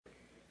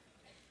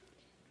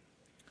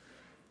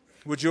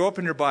Would you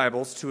open your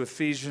Bibles to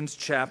Ephesians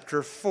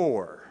chapter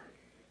 4?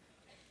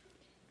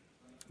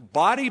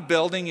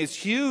 Bodybuilding is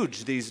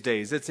huge these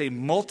days. It's a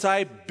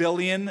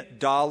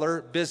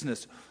multi-billion-dollar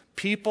business.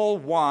 People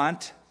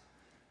want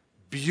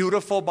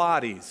beautiful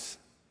bodies,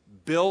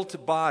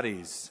 built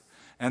bodies,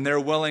 and they're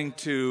willing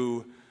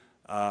to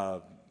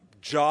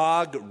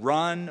jog,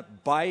 run,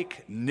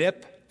 bike,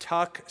 nip,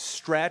 tuck,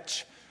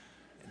 stretch,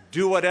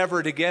 do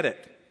whatever to get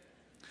it.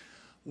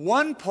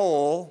 One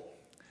poll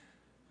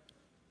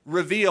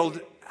revealed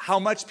how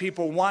much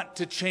people want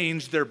to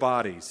change their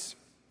bodies.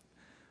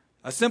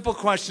 A simple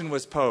question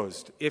was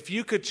posed. If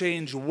you could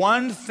change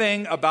one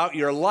thing about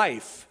your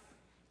life,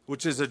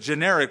 which is a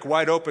generic,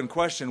 wide-open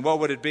question, what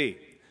would it be?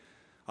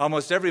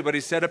 Almost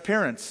everybody said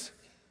appearance.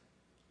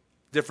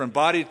 Different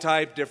body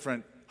type,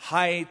 different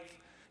height,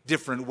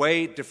 different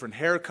weight, different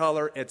hair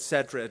color,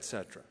 etc.,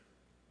 etc.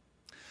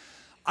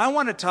 I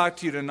want to talk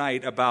to you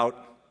tonight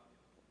about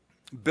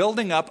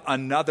building up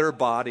another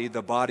body,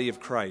 the body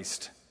of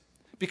Christ.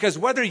 Because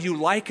whether you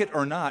like it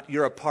or not,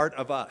 you're a part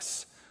of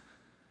us.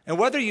 And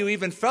whether you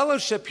even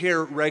fellowship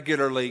here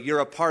regularly, you're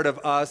a part of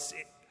us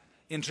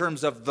in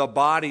terms of the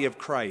body of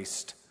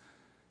Christ.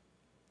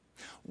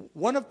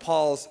 One of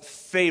Paul's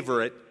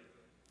favorite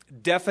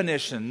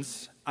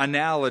definitions,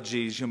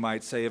 analogies, you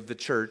might say, of the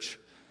church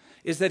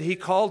is that he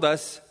called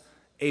us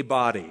a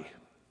body.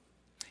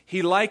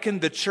 He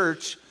likened the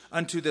church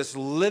unto this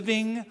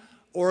living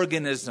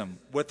organism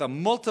with a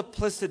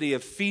multiplicity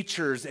of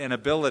features and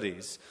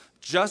abilities,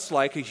 just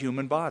like a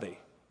human body,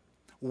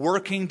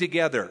 working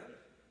together,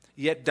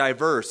 yet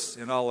diverse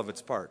in all of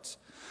its parts.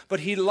 But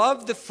he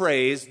loved the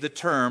phrase, the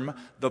term,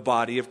 the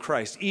body of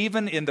Christ.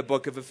 Even in the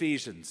book of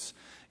Ephesians,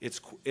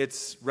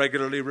 it's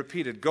regularly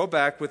repeated. Go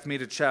back with me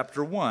to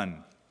chapter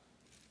 1.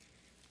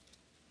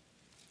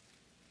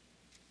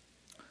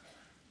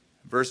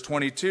 Verse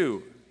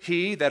 22,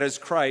 he, that is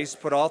Christ,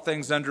 put all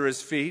things under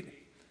his feet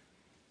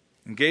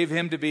and gave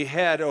him to be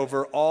head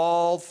over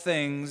all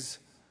things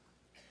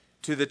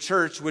to the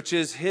church, which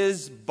is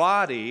his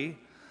body,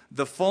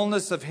 the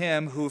fullness of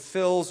him who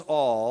fills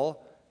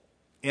all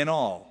in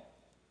all.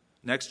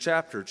 Next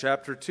chapter,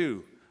 chapter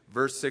 2,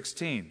 verse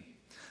 16.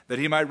 That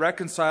he might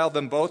reconcile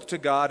them both to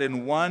God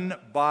in one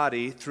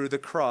body through the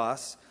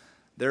cross,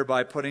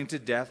 thereby putting to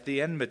death the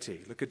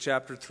enmity. Look at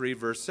chapter 3,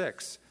 verse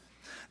 6.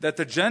 That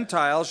the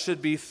Gentiles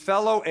should be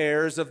fellow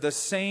heirs of the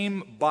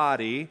same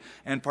body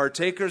and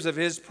partakers of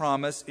his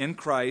promise in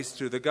Christ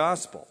through the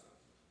gospel.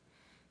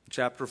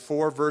 Chapter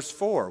 4, verse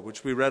 4,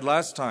 which we read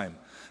last time.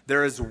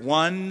 There is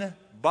one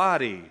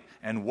body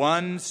and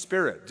one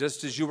spirit,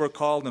 just as you were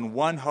called in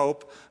one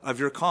hope of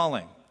your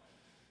calling.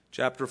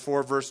 Chapter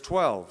 4, verse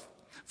 12.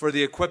 For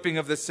the equipping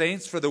of the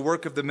saints, for the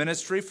work of the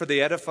ministry, for the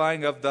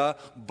edifying of the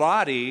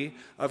body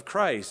of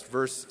Christ.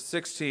 Verse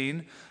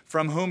 16,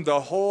 from whom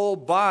the whole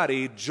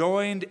body,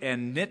 joined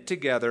and knit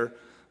together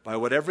by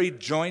what every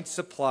joint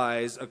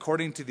supplies,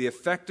 according to the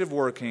effective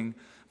working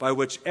by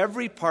which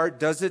every part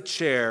does its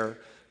share,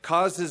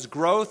 causes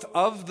growth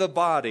of the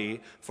body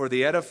for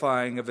the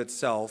edifying of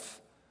itself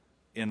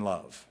in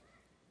love.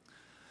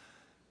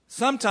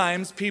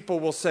 Sometimes people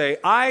will say,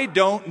 I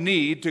don't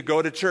need to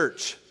go to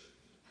church.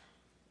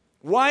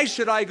 Why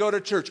should I go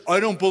to church? I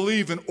don't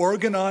believe in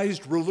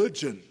organized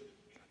religion.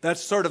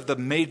 That's sort of the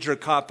major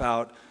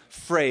cop-out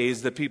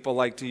phrase that people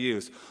like to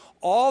use.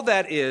 All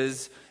that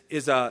is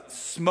a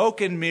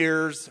smoke and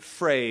mirrors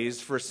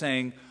phrase for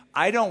saying,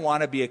 I don't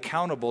want to be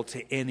accountable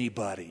to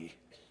anybody.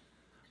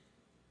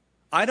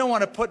 I don't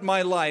want to put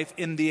my life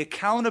in the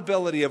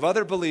accountability of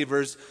other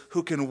believers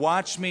who can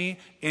watch me,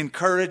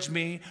 encourage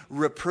me,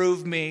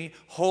 reprove me,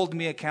 hold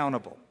me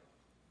accountable.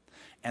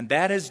 And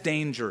that is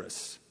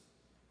dangerous.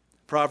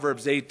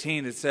 Proverbs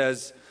 18, it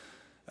says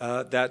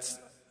that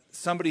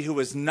somebody who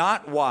is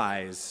not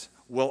wise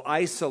will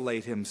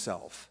isolate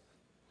himself.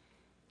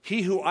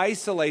 He who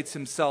isolates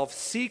himself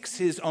seeks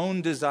his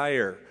own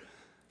desire,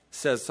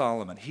 says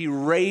Solomon. He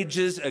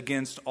rages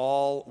against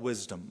all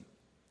wisdom.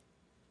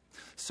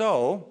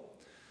 So,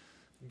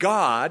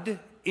 God,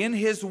 in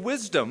his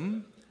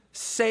wisdom,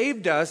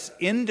 saved us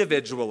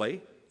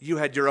individually. You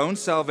had your own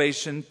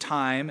salvation,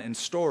 time, and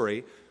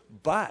story,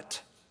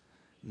 but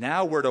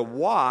now we're to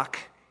walk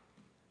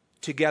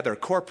together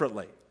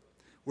corporately.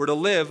 We're to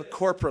live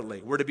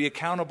corporately. We're to be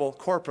accountable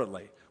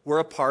corporately. We're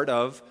a part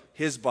of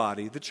his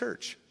body, the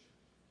church.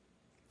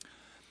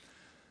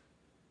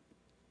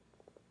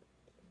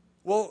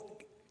 Well,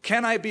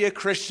 can I be a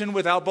Christian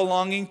without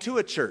belonging to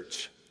a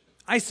church?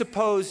 I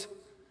suppose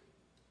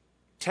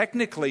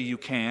technically you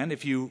can.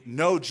 If you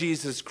know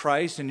Jesus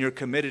Christ and you're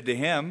committed to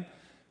him,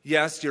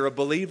 yes, you're a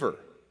believer.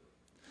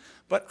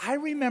 But I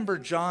remember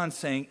John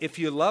saying, if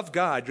you love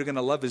God, you're going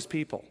to love his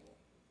people.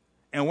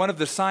 And one of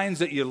the signs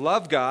that you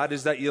love God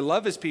is that you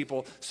love his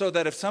people, so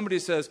that if somebody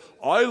says,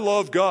 I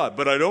love God,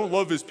 but I don't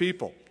love his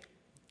people,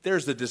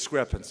 there's the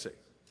discrepancy.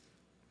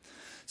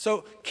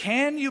 So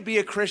can you be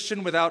a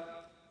Christian without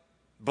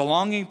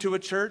belonging to a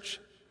church?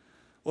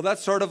 Well,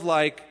 that's sort of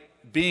like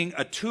being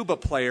a tuba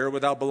player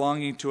without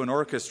belonging to an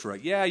orchestra.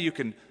 Yeah, you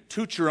can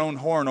toot your own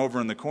horn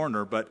over in the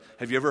corner, but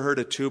have you ever heard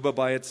a tuba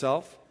by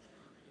itself?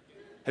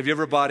 Have you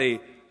ever bought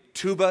a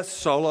tuba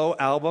solo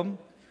album?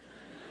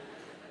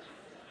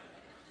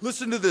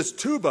 Listen to this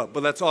tuba,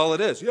 but that's all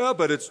it is. Yeah,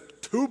 but it's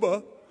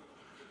tuba.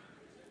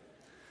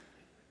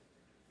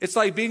 It's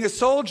like being a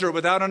soldier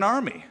without an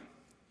army.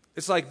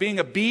 It's like being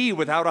a bee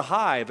without a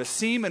hive, a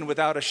seaman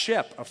without a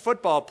ship, a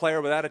football player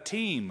without a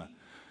team.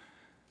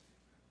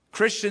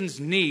 Christians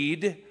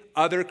need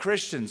other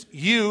Christians.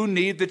 You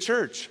need the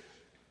church.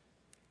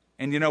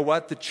 And you know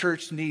what? The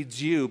church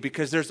needs you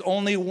because there's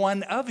only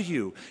one of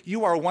you.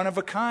 You are one of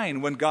a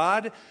kind. When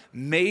God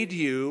made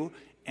you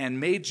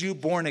and made you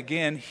born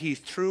again, he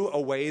threw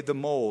away the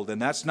mold.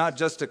 And that's not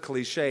just a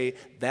cliche,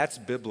 that's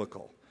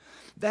biblical.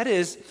 That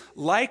is,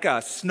 like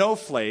a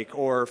snowflake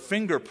or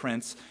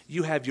fingerprints,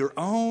 you have your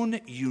own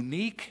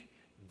unique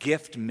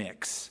gift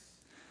mix.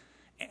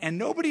 And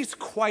nobody's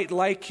quite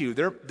like you.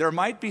 There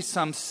might be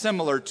some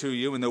similar to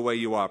you in the way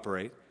you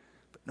operate,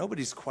 but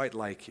nobody's quite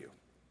like you.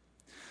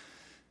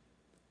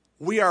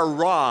 We are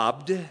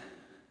robbed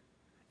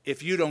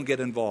if you don't get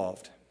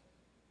involved.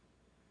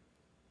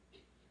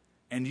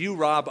 And you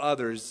rob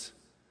others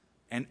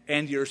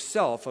and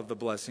yourself of the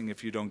blessing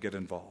if you don't get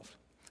involved.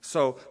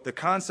 So the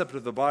concept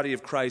of the body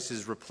of Christ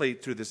is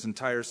replete through this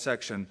entire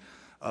section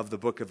of the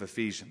book of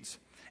Ephesians.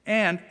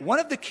 And one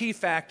of the key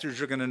factors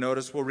you're going to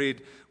notice, we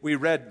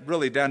read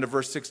really down to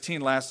verse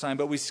 16 last time,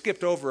 but we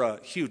skipped over a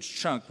huge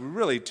chunk. We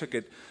really took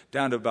it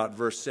down to about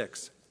verse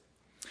 6.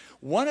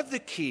 One of the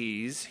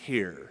keys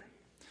here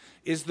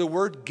is the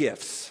word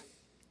gifts.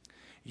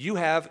 You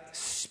have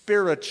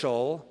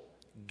spiritual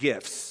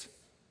gifts.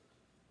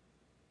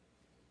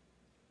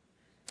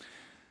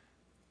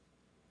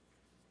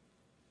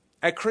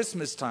 At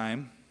Christmas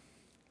time,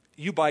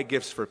 you buy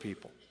gifts for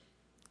people.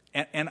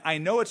 And I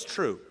know it's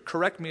true.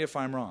 Correct me if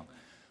I'm wrong.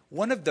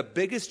 One of the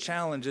biggest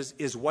challenges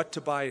is what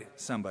to buy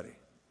somebody.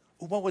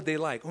 What would they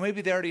like? Well,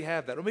 maybe they already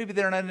have that. Or maybe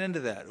they're not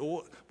into that.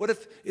 What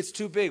if it's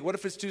too big? What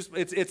if it's too...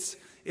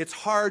 It's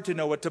hard to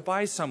know what to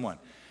buy someone.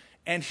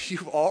 And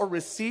you've all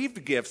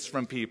received gifts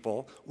from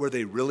people where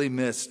they really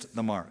missed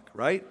the mark,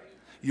 right?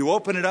 You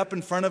open it up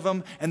in front of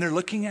them, and they're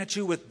looking at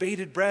you with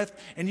bated breath,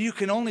 and you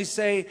can only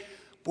say...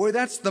 Boy,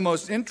 that's the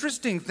most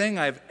interesting thing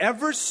I've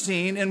ever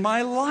seen in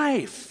my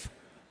life.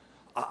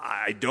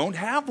 I don't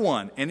have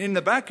one. And in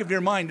the back of your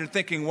mind, you're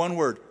thinking one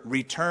word,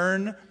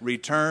 return,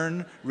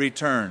 return,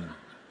 return.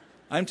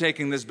 I'm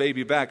taking this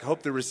baby back.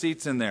 Hope the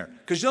receipt's in there.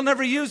 Because you'll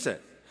never use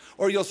it.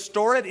 Or you'll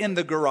store it in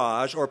the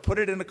garage, or put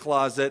it in a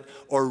closet,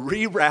 or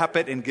rewrap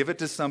it and give it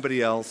to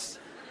somebody else.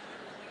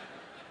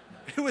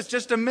 It was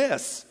just a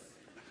miss.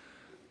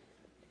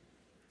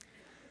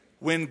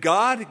 When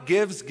God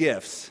gives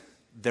gifts,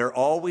 they're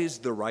always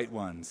the right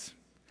ones.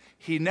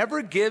 He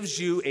never gives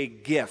you a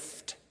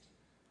gift.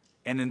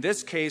 And in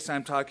this case,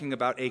 I'm talking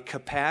about a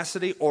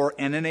capacity or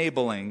an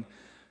enabling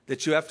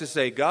that you have to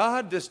say,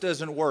 God, this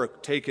doesn't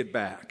work, take it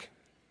back.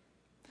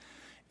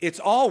 It's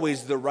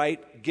always the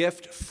right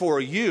gift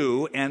for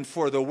you and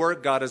for the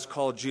work God has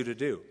called you to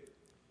do.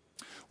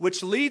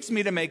 Which leads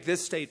me to make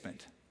this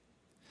statement.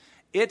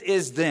 It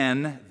is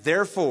then,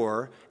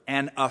 therefore,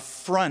 an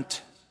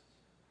affront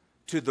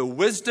to the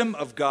wisdom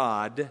of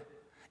God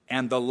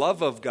and the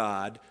love of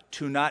God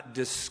to not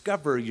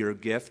discover your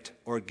gift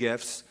or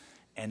gifts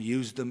and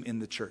use them in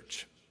the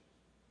church.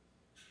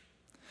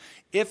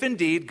 If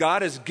indeed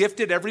God has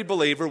gifted every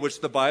believer, which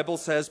the Bible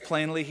says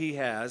plainly he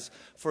has,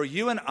 for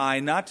you and I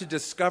not to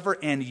discover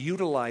and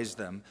utilize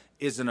them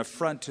is an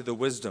affront to the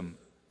wisdom,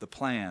 the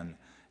plan,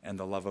 and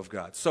the love of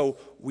God. So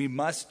we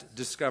must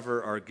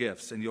discover our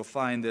gifts, and you'll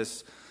find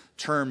this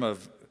term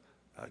of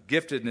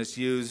giftedness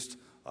used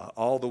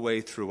all the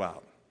way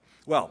throughout.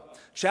 Well,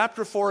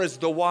 chapter 4 is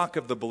the walk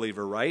of the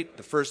believer, right?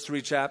 The first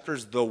 3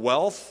 chapters, the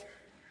wealth,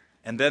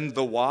 and then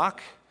the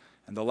walk,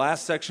 and the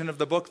last section of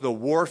the book, the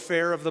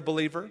warfare of the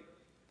believer.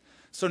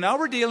 So now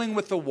we're dealing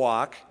with the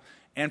walk,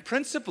 and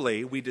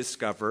principally we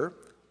discover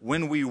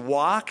when we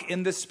walk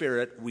in the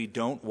Spirit, we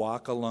don't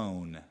walk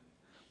alone.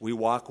 We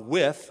walk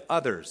with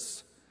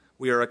others.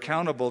 We are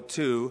accountable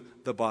to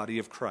the body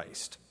of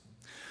Christ.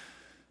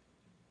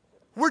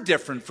 We're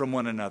different from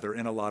one another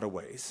in a lot of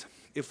ways.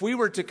 If we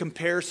were to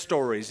compare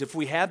stories, if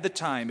we had the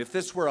time, if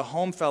this were a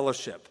home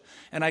fellowship,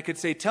 and I could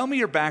say, tell me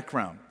your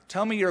background,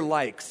 tell me your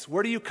likes,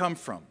 where do you come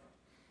from?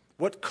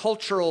 What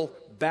cultural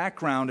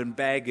background and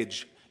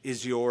baggage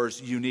is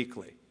yours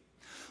uniquely?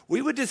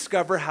 We would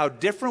discover how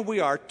different we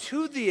are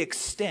to the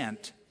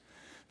extent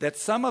that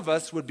some of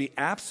us would be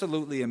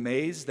absolutely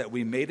amazed that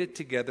we made it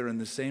together in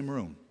the same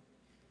room.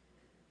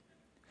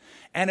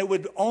 And it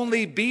would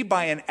only be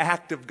by an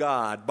act of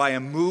God, by a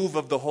move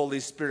of the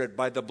Holy Spirit,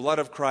 by the blood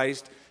of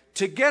Christ,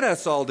 to get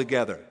us all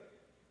together.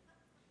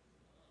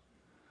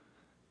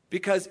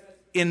 Because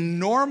in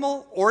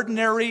normal,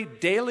 ordinary,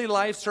 daily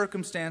life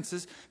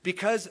circumstances,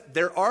 because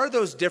there are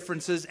those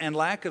differences and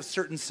lack of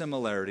certain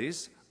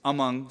similarities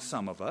among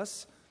some of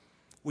us,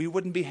 we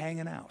wouldn't be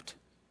hanging out.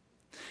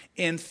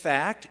 In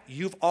fact,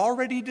 you've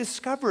already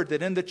discovered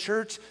that in the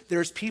church,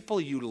 there's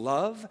people you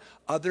love,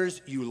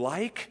 others you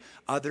like,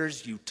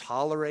 others you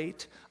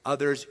tolerate,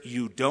 others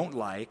you don't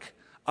like,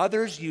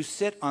 others you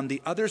sit on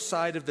the other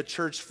side of the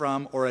church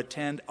from or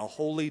attend a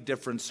wholly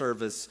different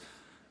service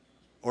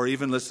or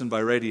even listen by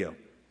radio.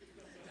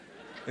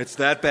 It's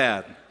that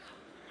bad.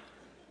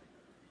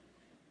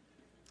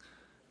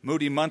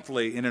 Moody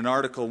Monthly, in an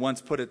article, once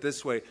put it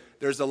this way: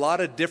 there's a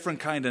lot of different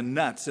kind of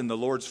nuts in the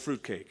Lord's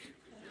fruitcake.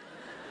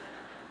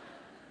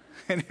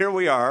 And here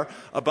we are,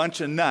 a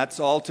bunch of nuts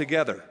all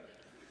together,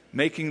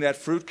 making that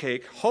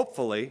fruitcake,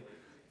 hopefully,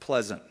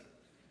 pleasant.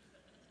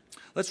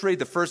 Let's read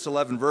the first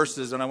 11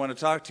 verses, and I want to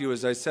talk to you,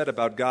 as I said,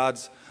 about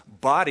God's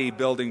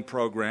body-building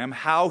program,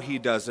 how he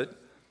does it,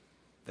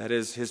 that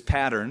is his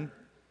pattern,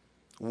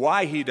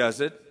 why he does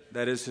it,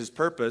 that is his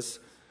purpose,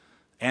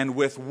 and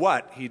with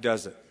what he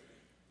does it.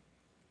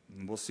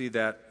 And we'll see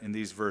that in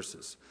these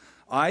verses.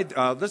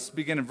 Let's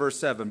begin in verse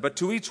 7. But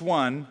to each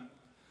one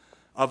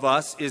of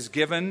us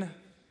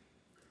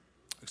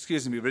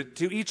but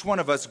to each one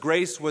of us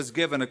grace was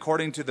given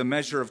according to the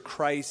measure of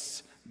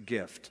Christ's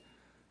gift.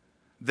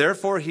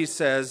 Therefore, he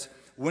says,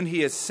 when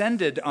he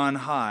ascended on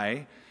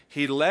high,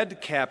 he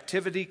led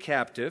captivity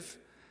captive,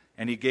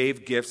 and he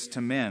gave gifts to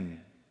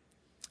men.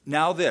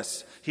 Now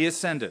this, he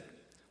ascended.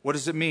 What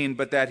does it mean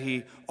but that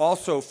he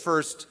also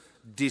first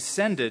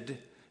descended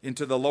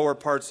into the lower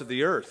parts of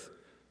the earth?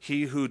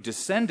 He who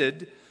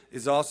descended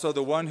is also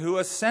the one who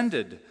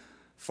ascended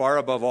far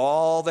above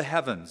all the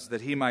heavens,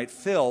 that he might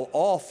fill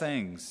all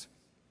things.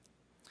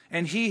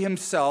 And he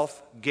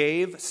himself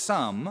gave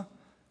some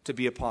to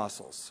be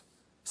apostles,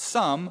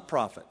 some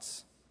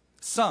prophets,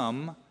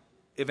 some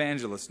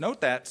evangelists.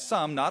 Note that,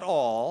 some, not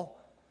all,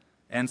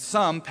 and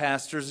some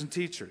pastors and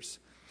teachers,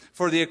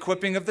 for the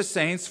equipping of the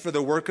saints, for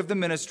the work of the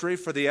ministry,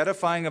 for the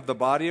edifying of the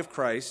body of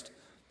Christ,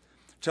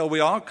 till we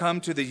all come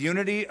to the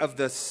unity of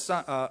the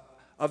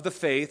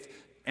faith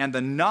and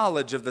the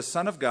knowledge of the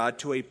Son of God,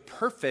 to a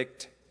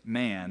perfect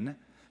man,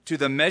 to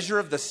the measure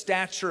of the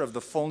stature of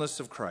the fullness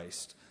of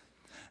Christ,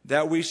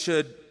 that we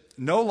should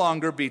no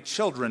longer be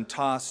children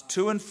tossed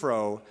to and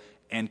fro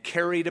and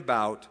carried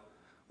about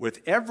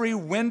with every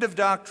wind of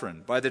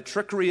doctrine by the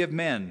trickery of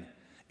men,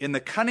 in the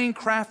cunning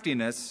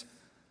craftiness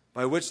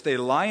by which they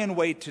lie in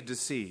wait to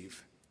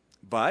deceive,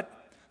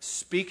 but,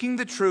 speaking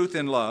the truth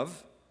in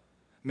love,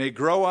 may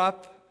grow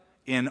up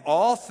in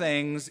all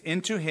things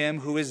into him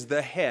who is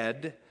the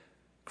head,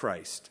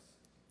 Christ,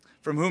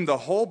 from whom the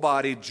whole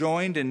body,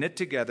 joined and knit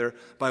together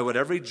by what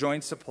every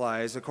joint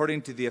supplies,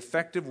 according to the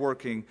effective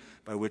working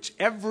by which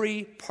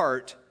every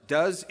part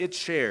does its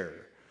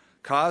share,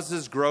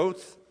 causes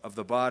growth of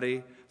the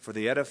body for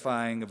the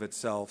edifying of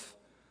itself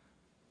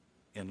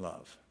in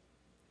love.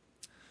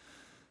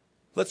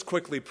 Let's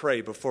quickly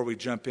pray before we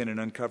jump in and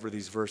uncover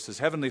these verses.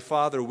 Heavenly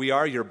Father, we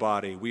are your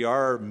body. We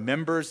are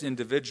members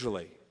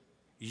individually.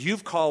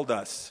 You've called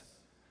us.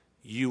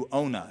 You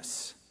own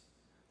us.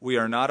 We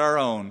are not our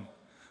own.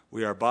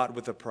 We are bought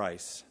with a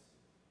price.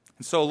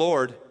 And so,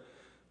 Lord,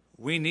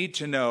 we need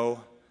to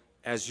know,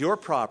 as your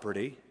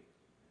property,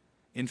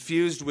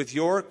 infused with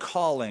your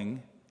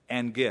calling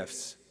and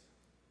gifts,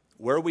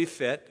 where we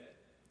fit,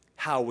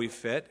 how we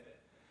fit,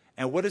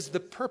 and what is the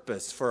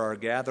purpose for our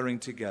gathering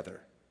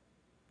together.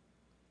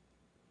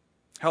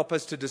 Help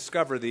us to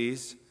discover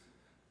these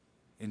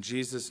in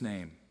Jesus'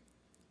 name.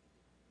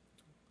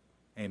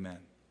 Amen.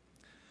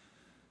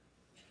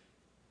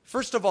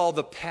 First of all,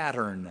 the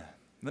pattern.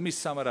 Let me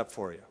sum it up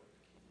for you.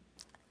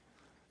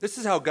 This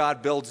is how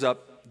God builds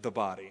up the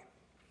body.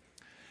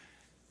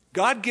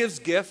 God gives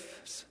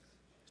gifts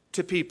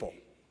to people,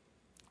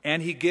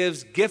 and he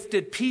gives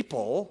gifted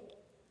people,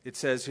 it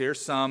says here,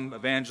 some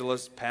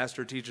evangelists,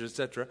 pastor, teachers,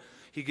 etc.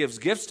 He gives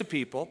gifts to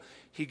people.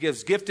 He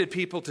gives gifted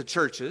people to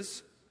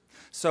churches.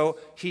 So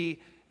he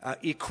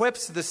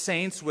equips the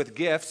saints with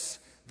gifts.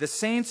 The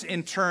saints,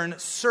 in turn,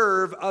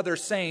 serve other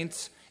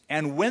saints,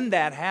 and when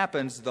that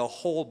happens, the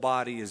whole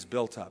body is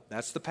built up.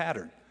 That's the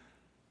pattern.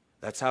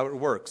 That's how it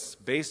works,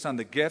 based on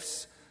the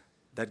gifts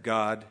that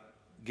God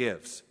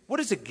gives.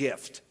 What is a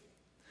gift?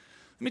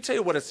 Let me tell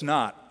you what it's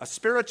not. A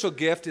spiritual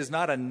gift is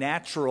not a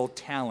natural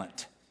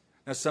talent.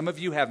 Now, some of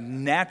you have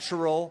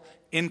natural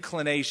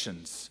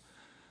inclinations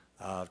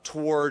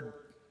toward,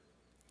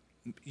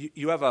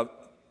 you have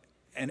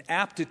an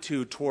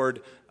aptitude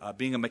toward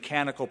being a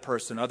mechanical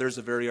person. Others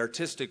a very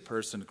artistic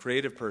person,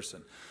 creative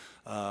person.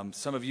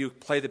 Some of you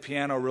play the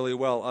piano really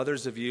well.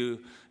 Others of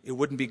you, it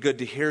wouldn't be good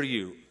to hear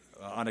you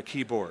on a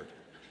keyboard,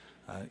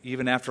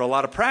 even after a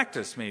lot of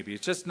practice maybe.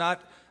 It's just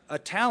not a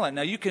talent.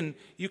 Now you can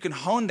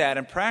hone that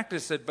and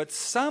practice it, but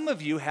some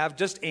of you have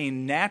just a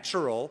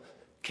natural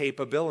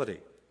capability.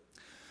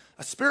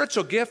 A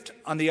spiritual gift,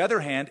 on the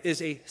other hand,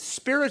 is a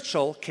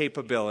spiritual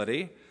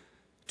capability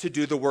to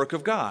do the work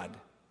of God.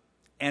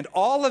 And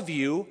all of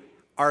you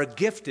are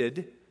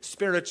gifted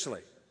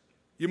spiritually.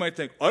 You might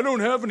think, I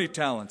don't have any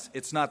talents.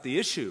 It's not the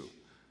issue.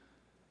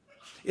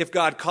 If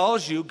God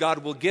calls you, God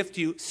will gift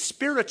you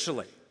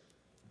spiritually.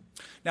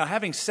 Now,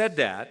 having said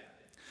that,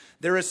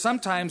 There is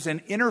sometimes an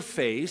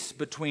interface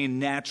between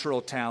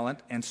natural talent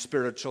and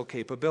spiritual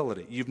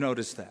capability. You've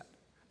noticed that.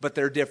 But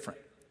they're different.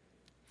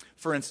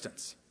 For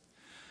instance,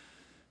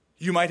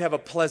 you might have a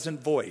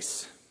pleasant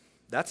voice.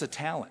 That's a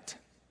talent.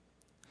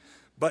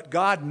 But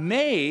God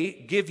may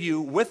give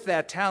you with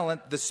that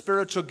talent the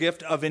spiritual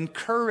gift of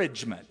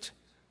encouragement,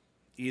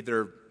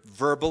 either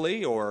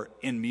verbally or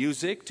in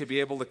music, to be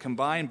able to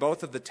combine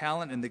both of the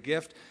talent and the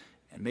gift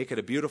and make it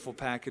a beautiful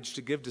package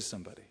to give to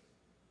somebody.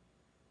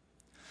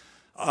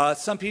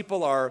 Some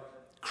people are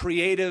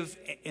creative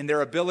in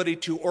their ability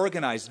to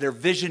organize. They're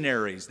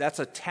visionaries. That's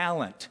a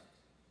talent.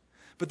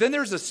 But then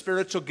there's a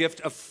spiritual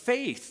gift of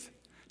faith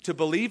to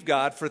believe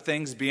God for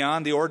things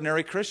beyond the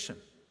ordinary Christian.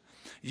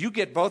 You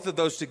get both of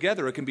those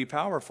together, it can be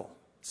powerful.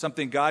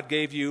 Something God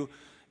gave you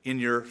in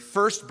your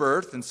first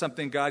birth and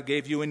something God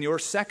gave you in your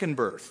second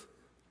birth.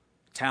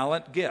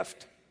 Talent,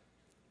 gift.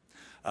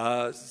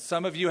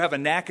 Some of you have a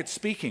knack at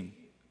speaking,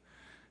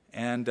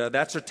 and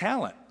that's a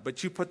talent.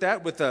 But you put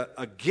that with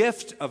a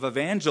gift of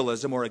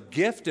evangelism or a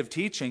gift of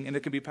teaching, and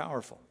it can be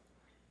powerful.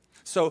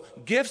 So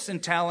gifts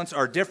and talents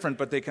are different,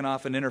 but they can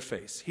often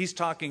interface. He's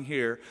talking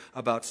here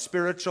about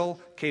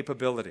spiritual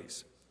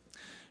capabilities.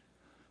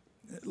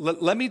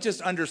 Let me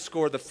just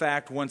underscore the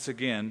fact once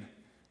again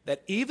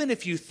that even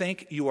if you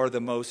think you are the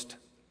most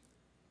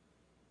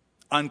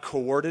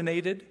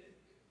uncoordinated,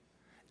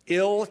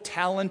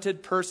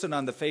 ill-talented person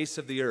on the face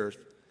of the earth,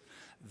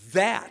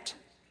 that,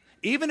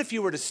 even if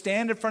you were to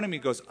stand in front of me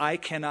and goes, I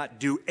cannot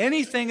do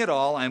anything at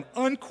all, I'm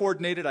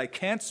uncoordinated, I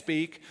can't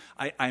speak,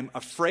 I'm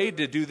afraid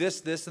to do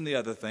this, and the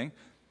other thing,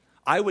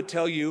 I would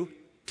tell you,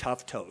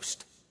 tough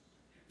toast.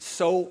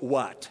 So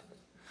what?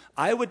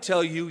 I would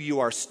tell you,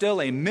 you are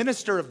still a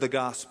minister of the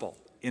gospel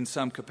in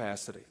some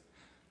capacity.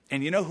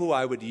 And you know who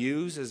I would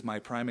use as my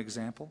prime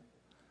example?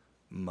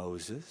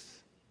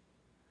 Moses,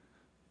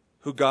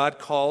 who God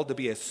called to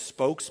be a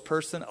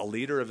spokesperson, a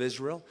leader of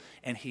Israel,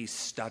 and he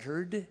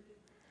stuttered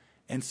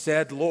and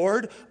said,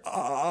 Lord,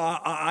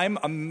 I'm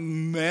a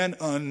man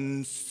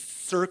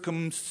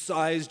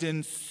uncircumcised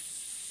in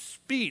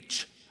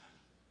speech.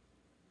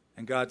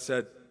 And God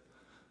said,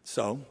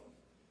 so,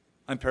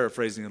 I'm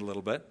paraphrasing it a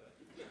little bit.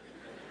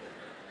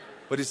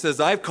 But he says,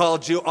 I've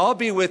called you, I'll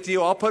be with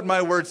you, I'll put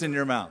my words in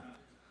your mouth.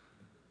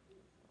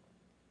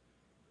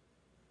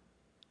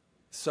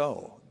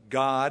 So,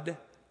 God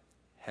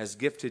has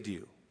gifted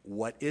you.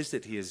 What is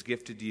it he has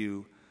gifted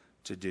you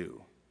to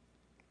do?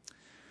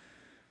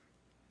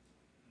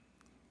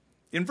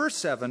 In verse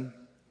 7,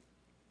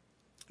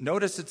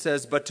 notice it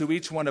says, but to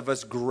each one of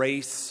us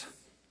grace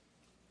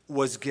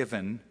was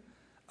given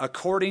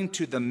according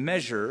to the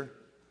measure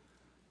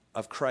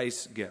of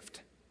Christ's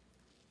gift.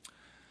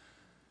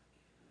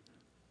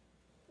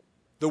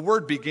 The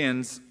word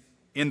begins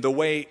in the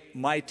way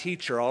my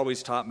teacher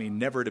always taught me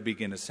never to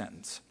begin a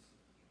sentence.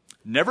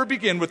 Never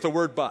begin with the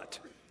word but.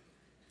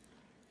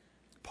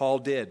 Paul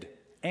did,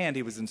 and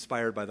he was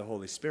inspired by the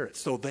Holy Spirit.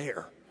 So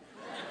there.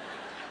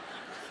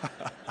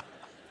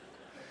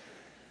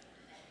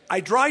 I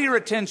draw your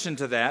attention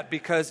to that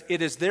because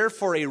it is there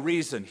for a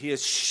reason. He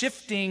is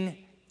shifting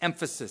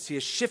emphasis. He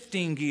is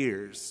shifting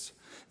gears.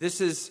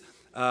 This is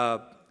a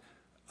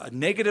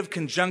negative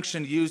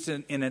conjunction used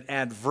in an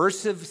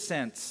adversive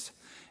sense,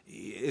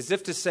 as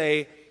if to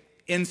say,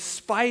 in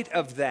spite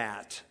of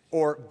that,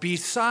 or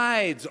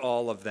besides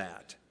all of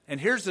that. And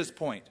here's this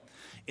point.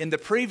 In the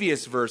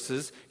previous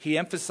verses, he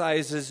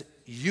emphasizes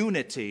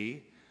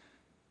unity.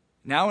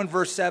 Now in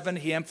verse 7,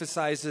 he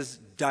emphasizes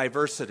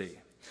diversity.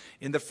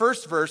 In the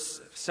first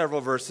verse,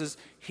 several verses,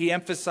 he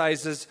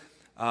emphasizes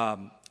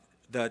the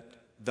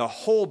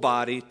whole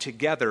body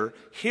together.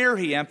 Here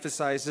he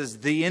emphasizes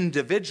the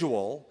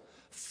individual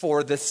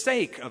for the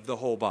sake of the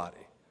whole body.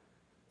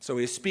 So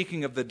he's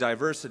speaking of the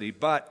diversity,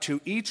 but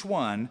to each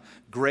one,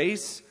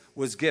 grace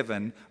was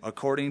given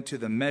according to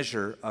the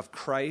measure of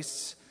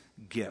Christ's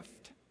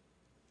gift.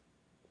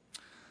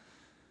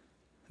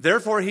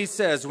 Therefore, he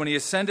says, when he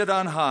ascended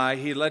on high,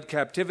 he led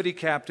captivity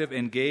captive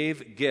and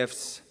gave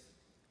gifts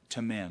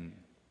to men.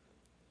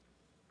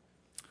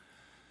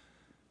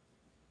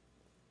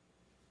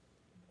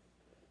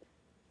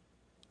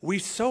 We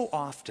so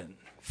often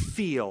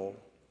feel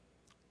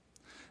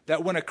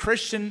that when a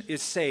Christian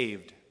is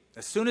saved,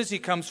 as soon as he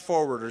comes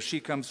forward or she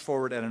comes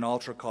forward at an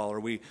altar call or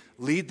we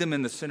lead them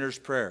in the sinner's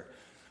prayer,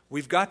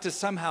 we've got to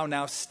somehow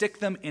now stick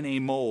them in a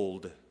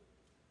mold.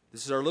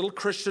 This is our little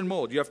Christian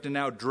mold. You have to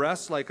now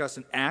dress like us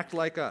and act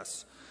like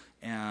us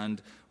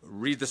and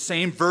read the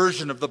same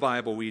version of the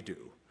Bible we do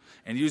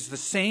and use the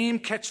same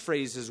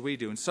catchphrases we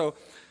do. And so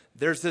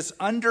there's this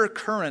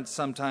undercurrent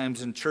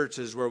sometimes in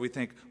churches where we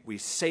think we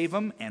save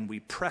them and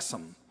we press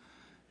them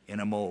in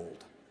a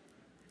mold.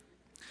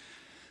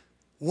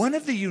 One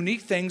of the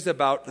unique things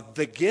about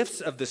the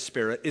gifts of the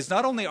Spirit is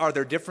not only are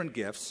there different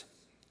gifts,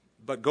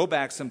 but go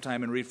back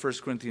sometime and read 1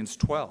 Corinthians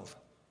 12.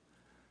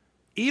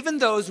 Even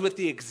those with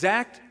the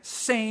exact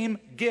same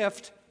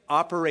gift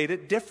operate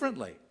it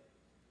differently.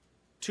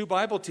 Two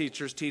Bible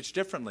teachers teach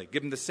differently.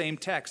 Give them the same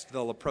text,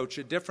 they'll approach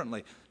it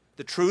differently.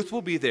 The truth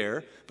will be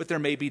there, but there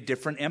may be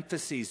different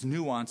emphases,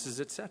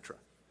 nuances, etc.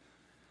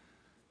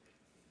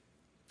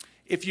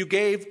 If you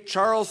gave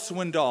Charles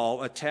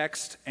Swindoll a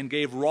text and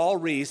gave Raul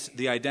Reese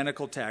the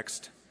identical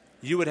text,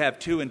 you would have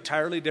two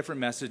entirely different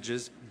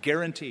messages,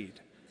 guaranteed.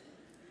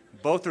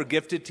 Both are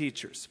gifted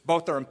teachers.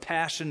 Both are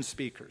impassioned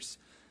speakers.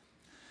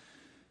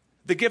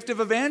 The gift of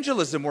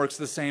evangelism works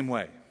the same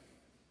way.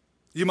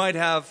 You might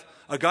have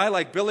a guy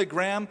like Billy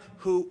Graham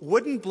who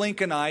wouldn't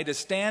blink an eye to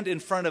stand in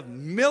front of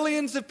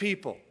millions of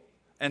people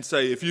and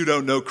say, if you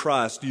don't know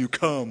Christ, you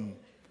come.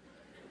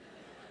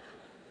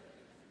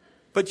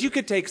 But you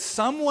could take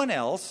someone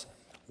else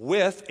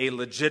with a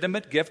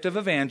legitimate gift of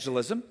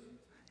evangelism,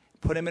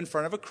 put him in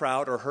front of a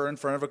crowd or her in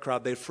front of a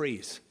crowd, they'd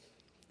freeze.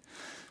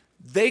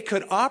 They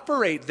could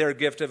operate their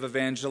gift of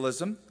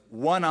evangelism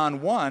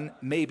one-on-one,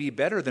 maybe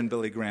better than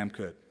Billy Graham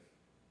could.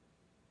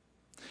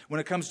 When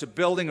it comes to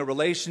building a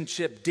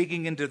relationship,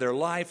 digging into their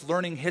life,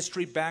 learning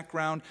history,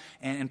 background,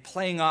 and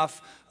playing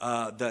off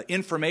the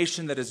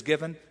information that is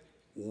given,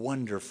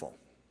 wonderful.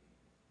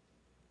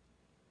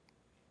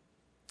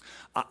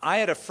 I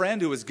had a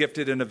friend who was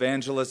gifted in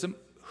evangelism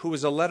who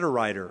was a letter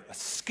writer, a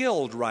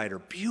skilled writer,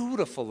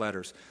 beautiful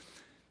letters.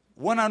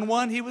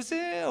 One-on-one, he was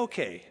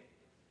okay.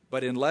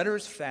 But in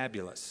letters,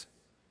 fabulous.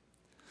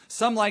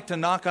 Some like to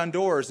knock on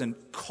doors and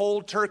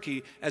cold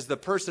turkey, as the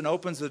person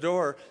opens the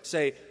door,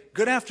 say,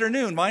 good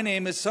afternoon, my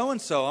name is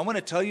so-and-so. I want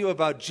to tell you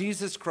about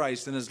Jesus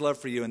Christ and his love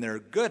for you, and they're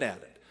good at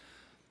it.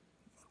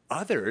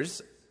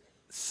 Others,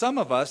 some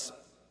of us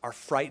are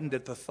frightened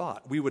at the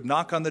thought. We would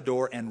knock on the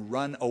door and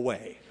run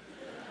away.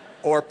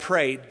 Or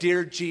pray,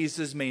 dear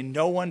Jesus, may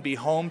no one be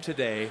home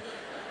today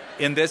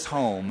in this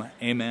home.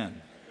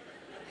 Amen.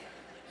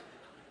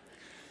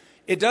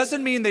 It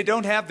doesn't mean they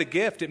don't have the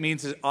gift. It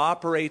means it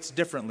operates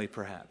differently,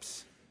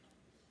 perhaps.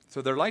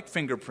 So they're like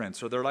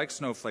fingerprints or they're like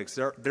snowflakes.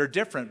 They're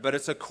different, but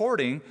it's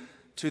according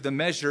to the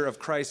measure of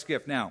Christ's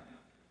gift. Now,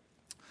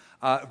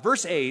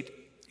 verse 8,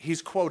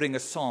 he's quoting a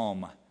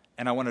psalm,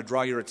 and I want to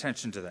draw your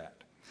attention to that.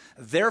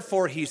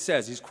 Therefore, he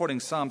says, he's quoting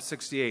Psalm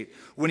 68,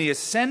 when he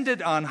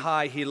ascended on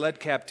high, he led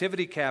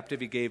captivity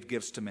captive, he gave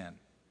gifts to men.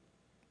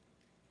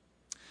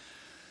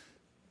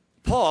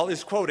 Paul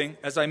is quoting,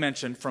 as I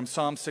mentioned, from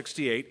Psalm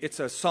 68. It's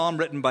a psalm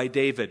written by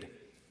David.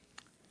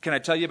 Can I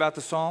tell you about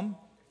the psalm?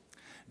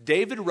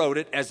 David wrote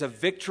it as a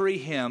victory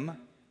hymn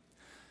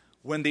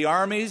when the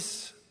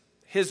armies,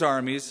 his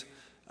armies,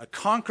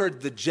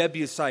 conquered the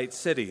Jebusite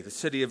city, the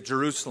city of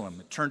Jerusalem.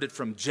 It turned it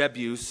from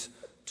Jebus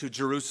to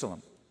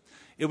Jerusalem.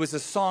 It was a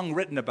song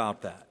written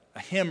about that, a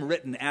hymn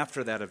written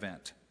after that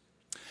event.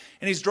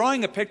 And he's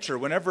drawing a picture.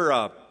 Whenever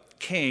a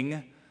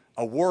king,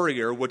 a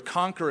warrior, would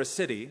conquer a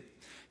city,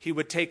 he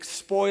would take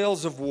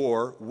spoils of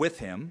war with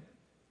him,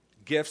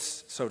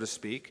 gifts, so to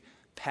speak,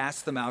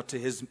 pass them out to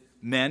his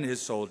men,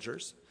 his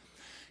soldiers.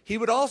 He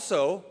would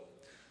also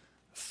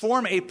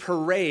form a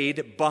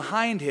parade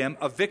behind him,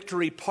 a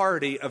victory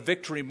party, a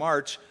victory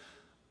march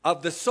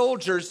of the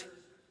soldiers,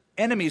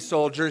 enemy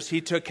soldiers he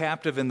took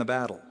captive in the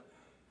battle,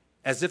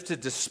 as if to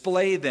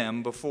display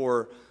them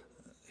before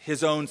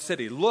his own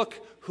city. Look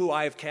who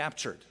I have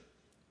captured.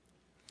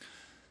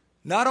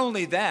 Not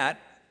only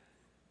that,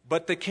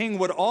 but the king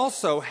would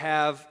also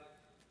have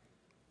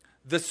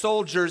the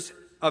soldiers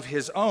of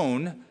his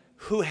own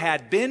who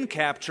had been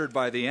captured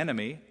by the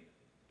enemy,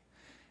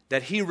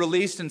 that he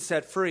released and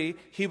set free.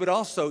 He would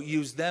also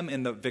use them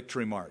in the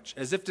victory march,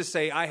 as if to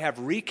say, I have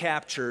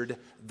recaptured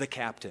the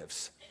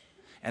captives.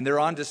 And they're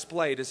on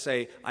display to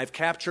say, I've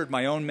captured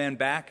my own men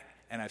back,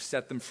 and I've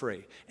set them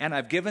free. And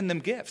I've given them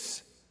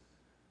gifts.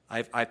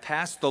 I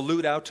passed the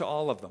loot out to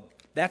all of them.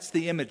 That's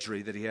the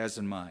imagery that he has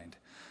in mind.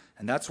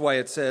 And that's why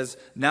it says,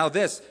 now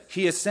this,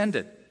 he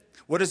ascended.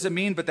 What does it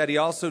mean but that he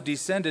also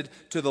descended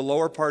to the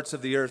lower parts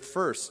of the earth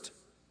first?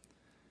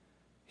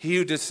 He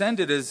who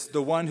descended is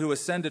the one who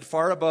ascended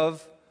far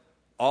above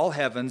all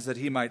heavens that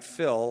he might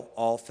fill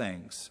all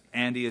things.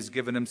 And he has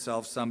given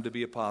himself some to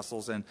be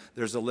apostles, and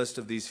there's a list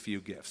of these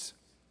few gifts.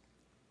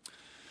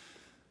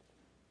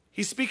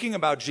 He's speaking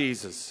about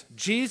Jesus.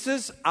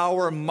 Jesus,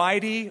 our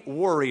mighty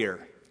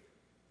warrior,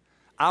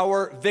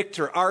 our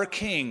victor, our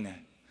king,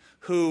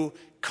 who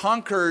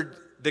conquered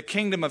the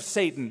kingdom of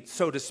Satan,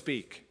 so to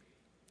speak.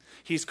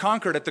 He's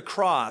conquered at the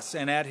cross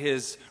and at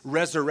his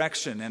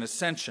resurrection and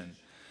ascension.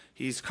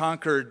 He's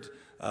conquered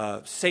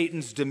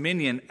Satan's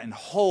dominion and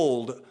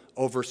hold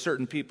over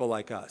certain people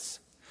like us.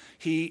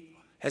 He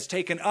has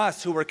taken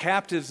us who were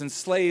captives and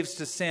slaves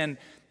to sin,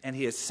 and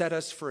he has set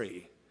us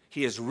free.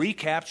 He has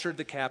recaptured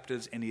the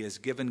captives, and he has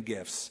given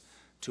gifts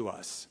to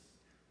us.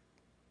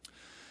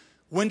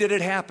 When did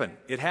it happen?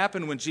 It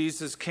happened when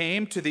Jesus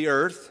came to the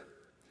earth,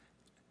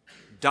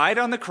 died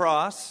on the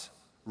cross,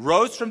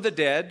 rose from the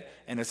dead,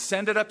 and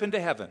ascended up into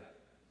heaven.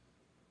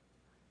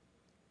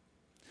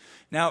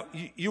 Now,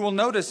 you will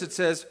notice it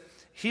says,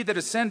 he that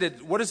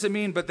ascended, what does it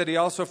mean but that he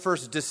also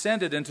first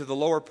descended into the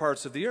lower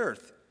parts of the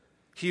earth?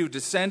 He who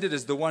descended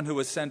is the one who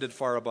ascended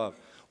far above.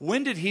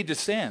 When did he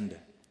descend?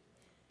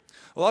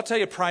 Well, I'll tell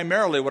you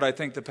primarily what I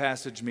think the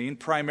passage means.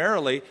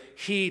 Primarily,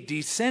 he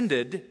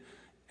descended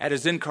at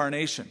his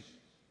incarnation.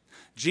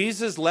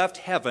 Jesus left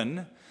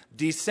heaven,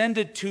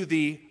 descended to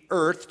the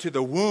earth, to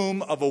the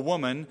womb of a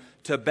woman,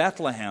 to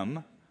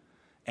Bethlehem,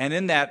 And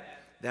in that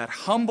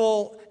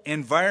humble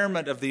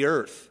environment of the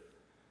earth,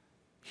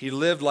 he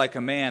lived like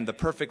a man, the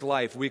perfect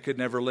life we could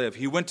never live.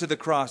 He went to the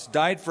cross,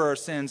 died for our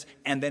sins,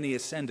 and then he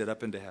ascended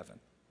up into heaven.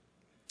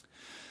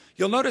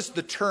 You'll notice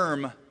the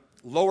term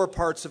lower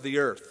parts of the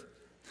earth.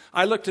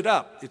 I looked it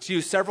up. It's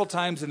used several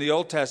times in the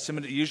Old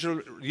Testament. It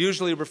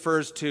usually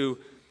refers to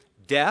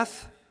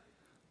death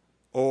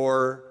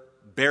or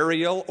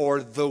burial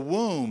or the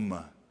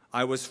womb.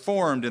 I was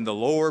formed in the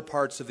lower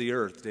parts of the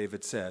earth,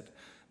 David said,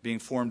 being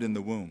formed in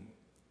the womb.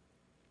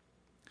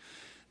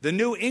 The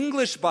New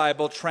English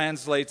Bible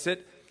translates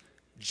it,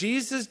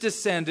 Jesus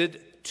descended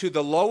to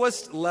the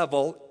lowest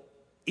level,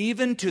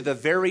 even to the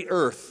very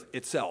earth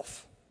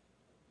itself.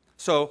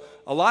 So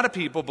a lot of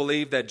people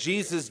believe that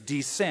Jesus'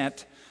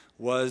 descent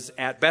was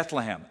at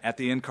Bethlehem, at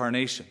the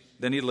incarnation.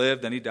 Then he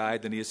lived, then he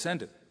died, then he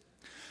ascended.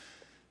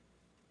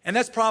 And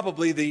that's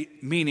probably the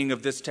meaning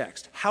of this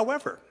text.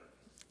 However,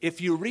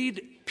 if you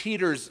read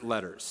Peter's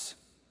letters,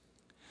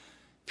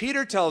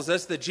 Peter tells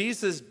us that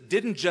Jesus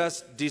didn't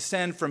just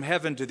descend from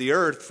heaven to the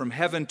earth, from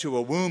heaven to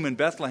a womb in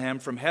Bethlehem,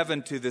 from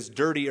heaven to this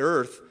dirty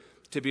earth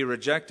to be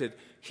rejected.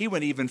 He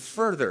went even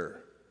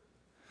further.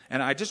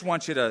 And I just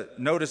want you to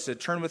notice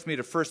it. Turn with me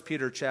to 1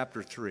 Peter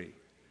chapter 3.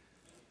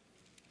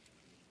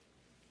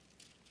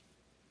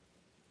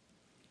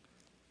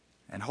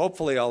 And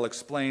hopefully I'll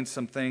explain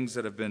some things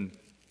that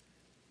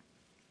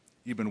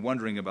you've been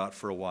wondering about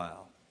for a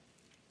while.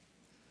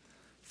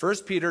 1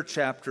 Peter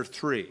chapter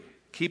 3.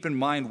 Keep in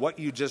mind what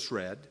you just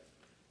read.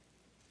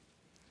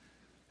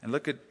 And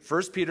look at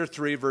 1 Peter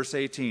 3, verse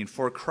 18.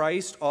 For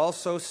Christ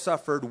also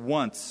suffered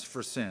once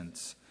for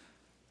sins,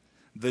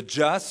 the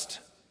just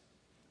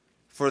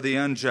for the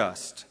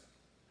unjust,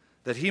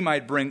 that he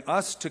might bring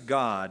us to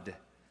God,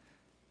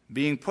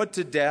 being put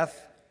to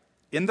death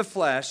in the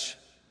flesh,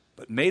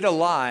 but made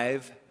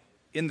alive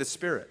in the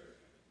Spirit,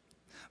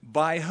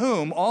 by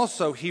whom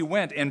also he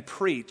went and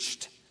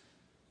preached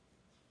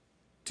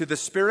to the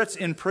spirits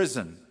in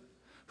prison,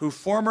 who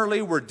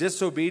formerly were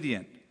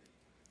disobedient,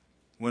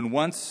 when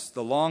once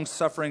the long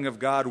suffering of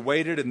God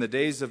waited in the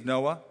days of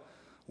Noah,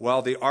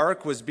 while the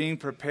ark was being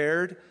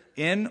prepared,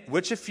 in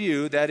which a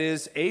few, that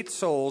is, 8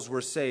 souls,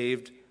 were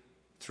saved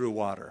through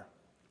water.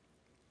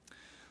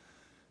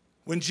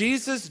 When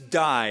Jesus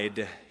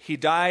died, he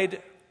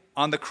died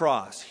on the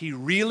cross. He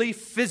really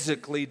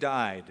physically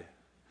died.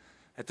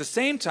 At the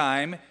same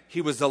time, he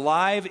was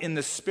alive in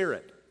the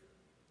Spirit.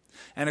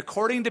 And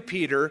according to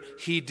Peter,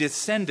 he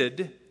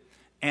descended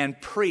and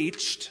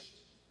preached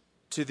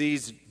to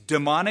these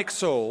demonic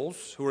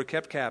souls who were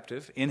kept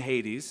captive in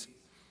Hades.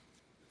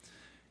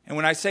 And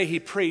when I say he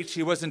preached,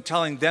 he wasn't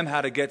telling them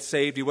how to get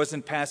saved. He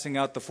wasn't passing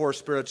out the 4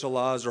 spiritual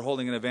laws or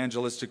holding an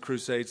evangelistic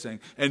crusade saying,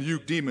 and you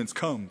demons,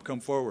 come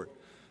forward.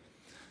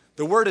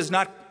 The word is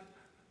not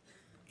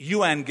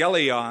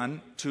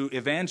euangelion, to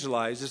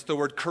evangelize. It's the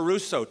word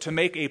caruso, to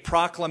make a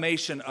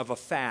proclamation of a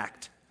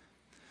fact.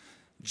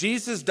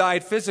 Jesus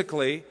died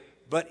physically,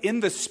 but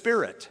in the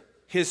Spirit.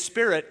 His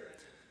Spirit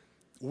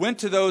went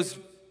to those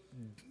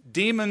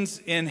demons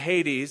in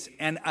Hades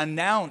and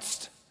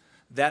announced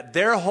that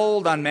their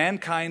hold on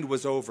mankind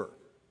was over.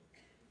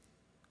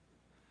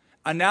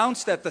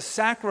 Announced that the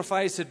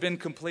sacrifice had been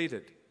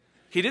completed.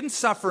 He didn't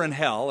suffer in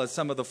hell, as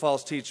some of the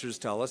false teachers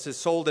tell us. His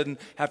soul didn't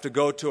have to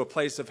go to a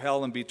place of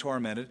hell and be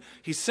tormented.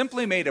 He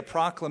simply made a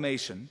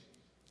proclamation.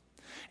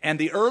 And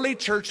the early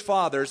church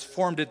fathers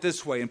formed it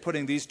this way in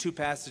putting these 2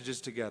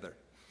 passages together.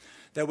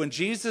 That when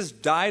Jesus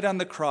died on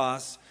the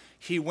cross,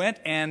 he went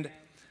and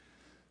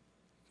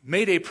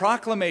made a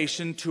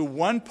proclamation to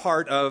one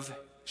part of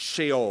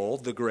Sheol,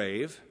 the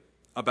grave,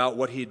 about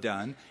what he'd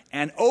done,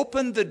 and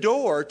opened the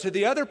door to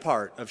the other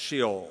part of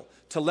Sheol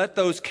to let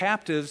those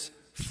captives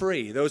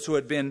free, those who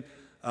had been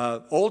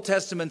Old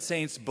Testament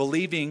saints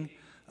believing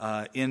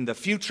in the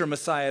future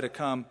Messiah to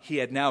come. He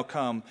had now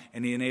come,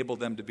 and he enabled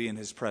them to be in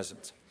his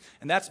presence.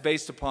 And that's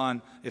based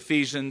upon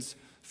Ephesians,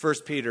 1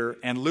 Peter,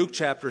 and Luke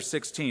chapter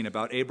 16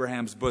 about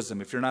Abraham's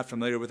bosom. If you're not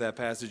familiar with that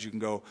passage, you can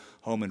go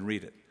home and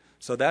read it.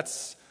 So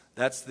that's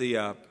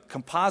the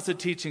composite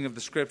teaching of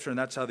the Scripture, and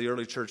that's how the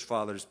early church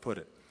fathers put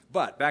it.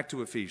 But back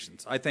to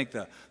Ephesians. I think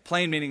the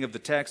plain meaning of the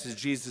text is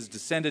Jesus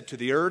descended to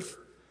the earth,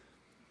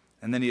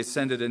 and then he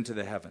ascended into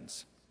the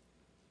heavens.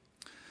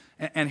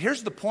 And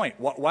here's the point.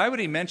 Why would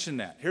he mention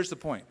that? Here's the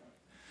point.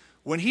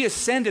 When he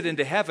ascended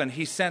into heaven,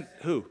 he sent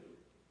who?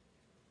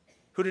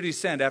 Who did he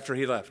send after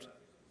he left?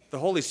 The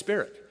Holy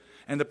Spirit.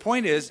 And the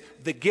point is,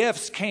 the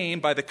gifts came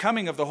by the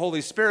coming of the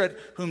Holy Spirit,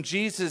 whom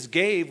Jesus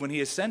gave when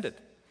he ascended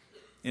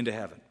into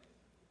heaven.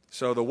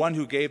 So the one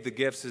who gave the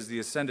gifts is the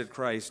ascended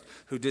Christ,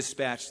 who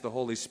dispatched the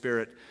Holy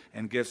Spirit,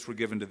 and gifts were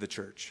given to the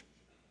church.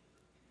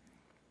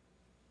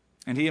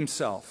 And he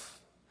himself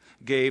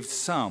gave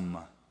some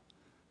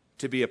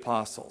to be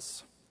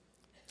apostles,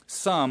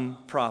 some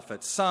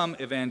prophets, some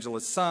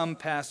evangelists, some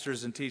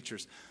pastors and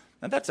teachers.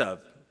 Now that's a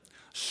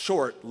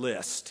short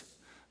list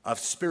of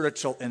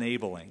spiritual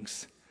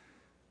enablings.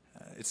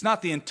 It's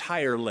not the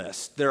entire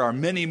list. There are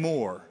many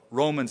more.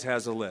 Romans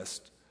has a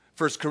list.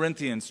 1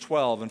 Corinthians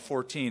 12 and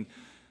 14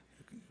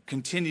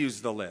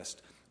 continues the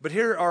list. But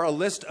here are a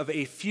list of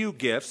a few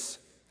gifts,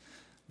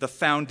 the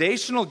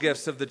foundational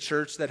gifts of the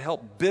church that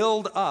help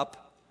build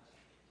up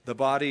the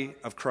body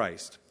of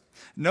Christ.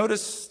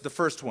 Notice the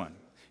first one.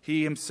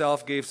 He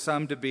himself gave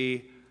some to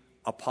be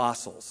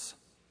apostles.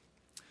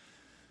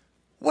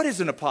 What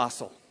is an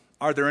apostle?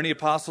 Are there any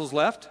apostles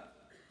left?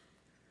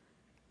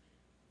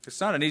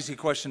 It's not an easy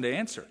question to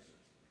answer.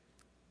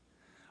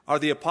 Are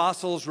the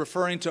apostles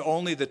referring to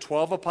only the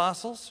 12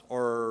 apostles,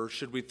 or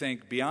should we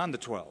think beyond the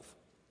 12?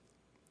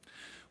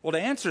 Well, to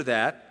answer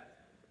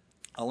that,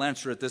 I'll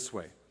answer it this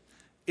way.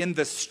 In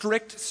the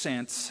strict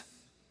sense,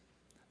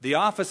 the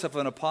office of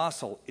an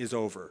apostle is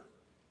over.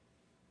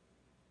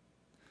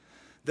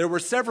 There were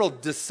several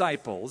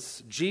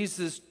disciples.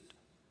 Jesus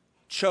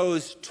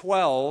chose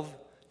 12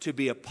 to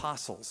be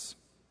apostles.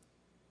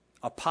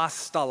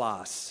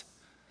 Apostolos.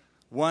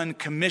 One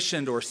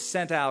commissioned or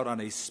sent out on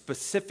a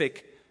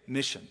specific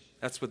mission.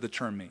 That's what the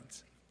term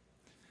means.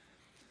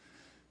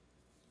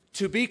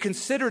 To be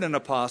considered an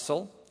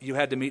apostle, you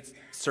had to meet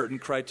certain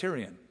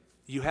criterion.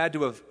 You had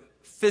to have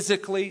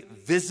physically,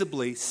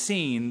 visibly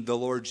seen the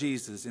Lord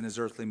Jesus in his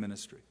earthly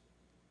ministry.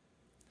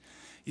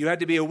 You had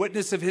to be a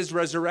witness of his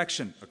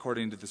resurrection,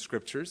 according to the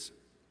scriptures.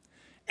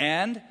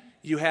 And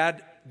you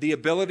had the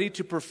ability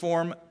to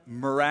perform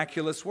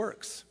miraculous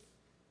works.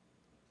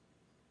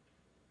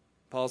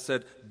 Paul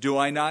said, "Do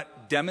I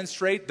not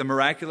demonstrate the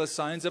miraculous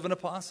signs of an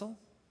apostle?"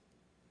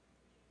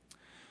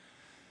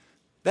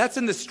 That's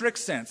in the strict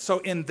sense. So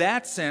in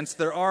that sense,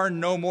 there are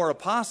no more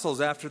apostles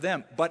after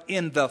them. But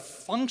in the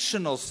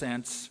functional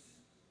sense,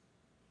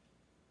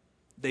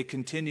 they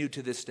continue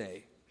to this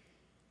day.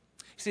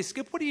 You say,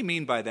 Skip, what do you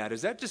mean by that?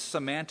 Is that just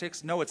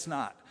semantics? No, it's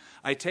not.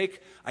 I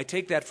take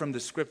that from the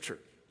scripture.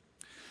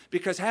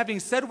 Because having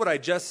said what I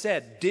just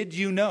said, did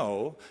you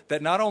know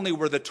that not only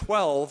were the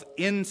 12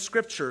 in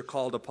scripture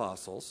called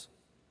apostles,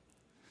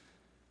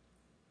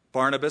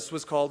 Barnabas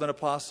was called an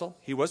apostle.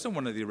 He wasn't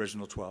one of the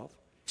original 12.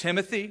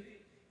 Timothy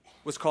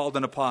was called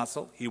an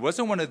apostle. He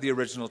wasn't one of the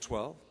original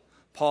 12.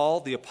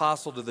 Paul, the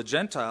apostle to the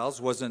Gentiles,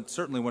 wasn't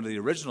certainly one of the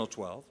original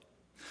 12.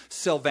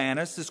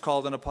 Silvanus is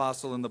called an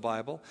apostle in the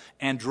Bible.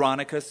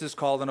 Andronicus is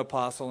called an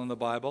apostle in the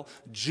Bible.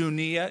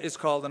 Junia is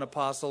called an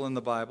apostle in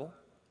the Bible.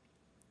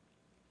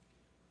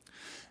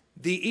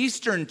 The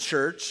Eastern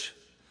Church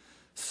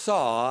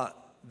saw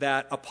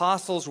that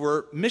apostles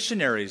were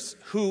missionaries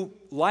who,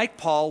 like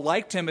Paul,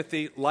 like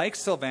Timothy, like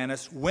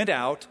Silvanus, went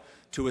out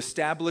to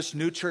establish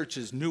new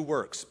churches, new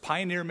works,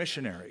 pioneer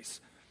missionaries.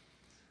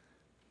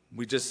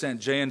 We just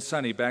sent Jay and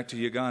Sonny back to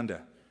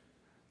Uganda.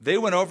 They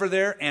went over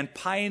there and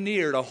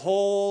pioneered a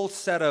whole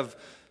set of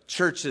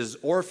churches,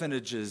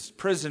 orphanages,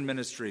 prison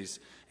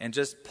ministries, and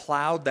just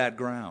plowed that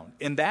ground.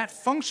 In that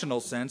functional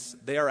sense,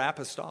 they are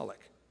apostolic.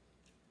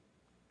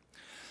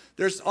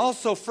 There's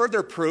also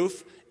further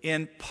proof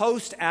in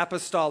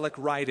post-apostolic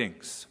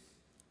writings.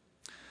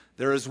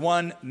 There is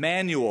one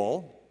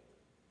manual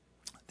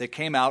that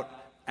came out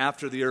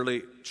after the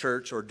early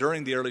church, or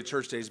during the early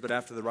church days, but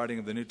after the writing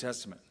of the New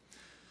Testament.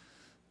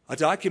 A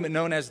document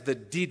known as the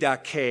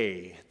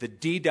Didache. The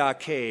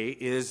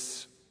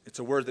Didache it's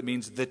a word that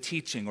means the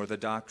teaching or the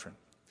doctrine.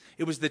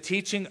 It was the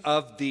teaching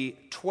of the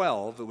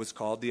 12, it was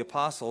called, the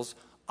apostles,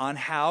 on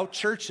how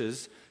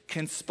churches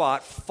can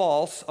spot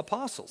false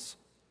apostles.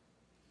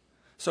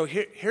 So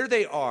here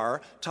they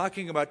are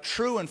talking about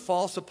true and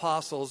false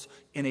apostles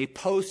in a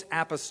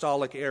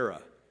post-apostolic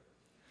era.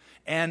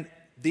 And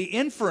the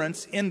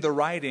inference in the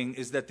writing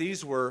is that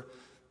these were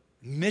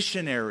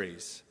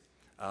missionaries,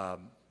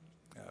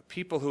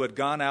 people who had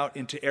gone out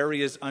into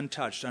areas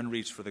untouched,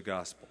 unreached for the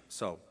gospel.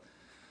 So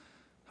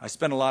I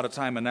spent a lot of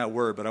time on that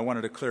word, but I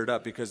wanted to clear it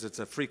up because it's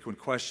a frequent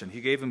question.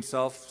 He gave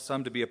himself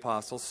some to be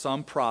apostles,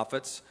 some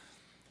prophets.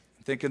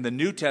 Think in the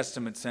New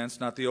Testament sense,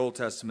 not the Old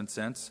Testament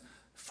sense.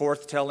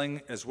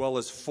 Forthtelling as well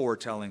as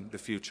foretelling the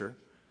future.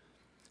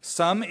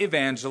 Some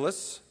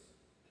evangelists,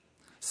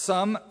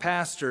 some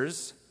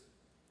pastors,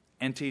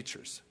 and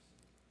teachers.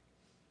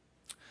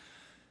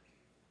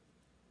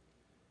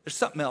 There's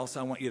something else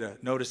I want you to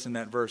notice in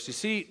that verse. You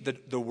see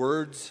the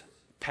words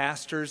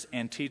pastors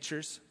and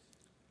teachers?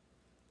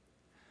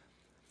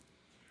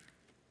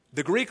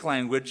 The Greek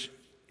language,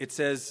 it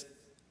says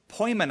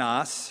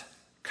poimenos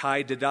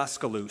kai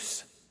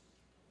didaskalus.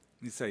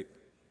 You say,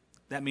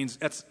 that means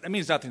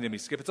nothing to me,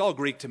 Skip. It's all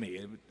Greek to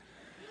me.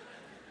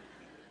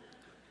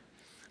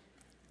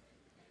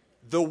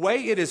 The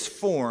way it is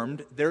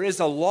formed, there is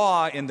a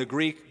law in the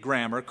Greek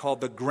grammar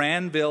called the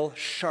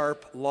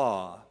Granville-Sharp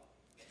law.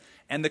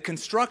 And the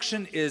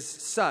construction is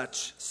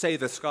such, say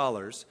the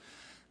scholars,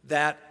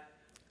 that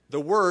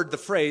the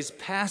phrase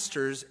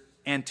pastors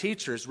and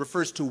teachers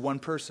refers to one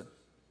person.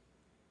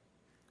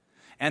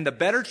 And the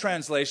better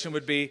translation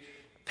would be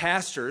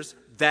pastors,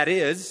 that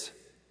is,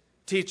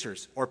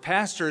 teachers, or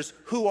pastors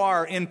who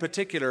are, in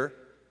particular,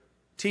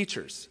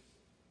 teachers.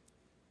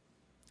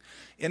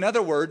 In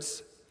other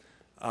words,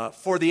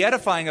 for the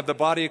edifying of the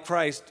body of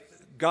Christ,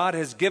 God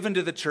has given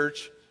to the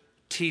church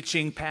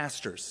teaching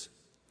pastors.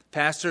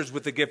 Pastors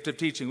with the gift of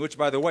teaching, which,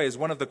 by the way, is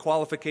one of the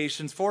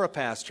qualifications for a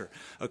pastor.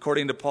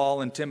 According to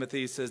Paul and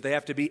Timothy, he says they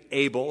have to be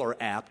able or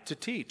apt to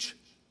teach.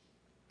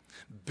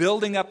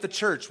 Building up the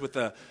church with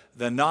the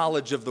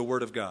knowledge of the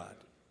Word of God.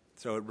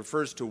 So it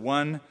refers to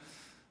one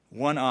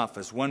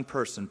office, one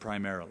person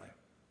primarily.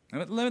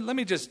 Let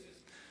me just,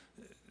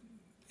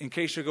 in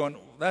case you're going,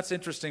 that's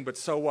interesting, but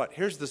so what?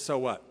 Here's the so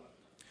what.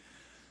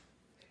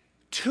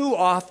 Too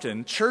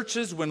often,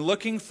 churches, when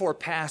looking for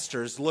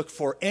pastors, look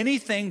for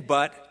anything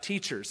but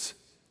teachers.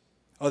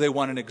 Oh, they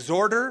want an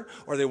exhorter,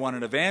 or they want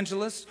an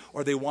evangelist,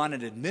 or they want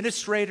an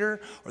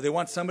administrator, or they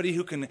want somebody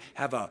who can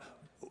have a,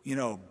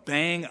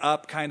 bang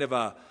up kind of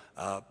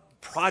a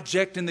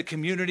project in the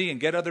community and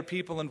get other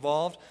people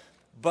involved,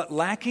 but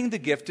lacking the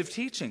gift of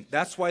teaching.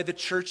 That's why the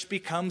church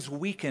becomes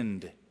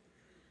weakened.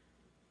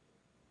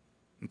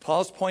 And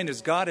Paul's point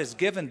is God has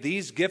given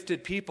these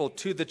gifted people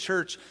to the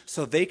church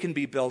so they can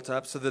be built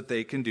up, so that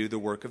they can do the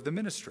work of the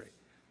ministry.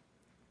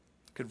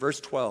 Look at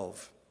verse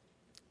 12.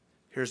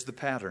 Here's the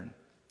pattern.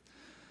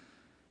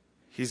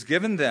 He's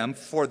given them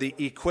for the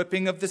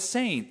equipping of the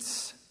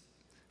saints,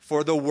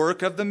 for the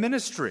work of the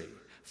ministry,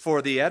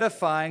 for the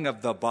edifying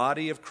of the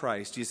body of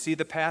Christ. You see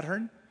the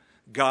pattern?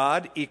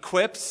 God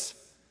equips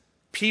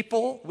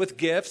people with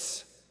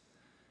gifts,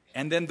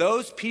 and then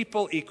those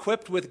people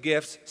equipped with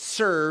gifts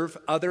serve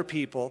other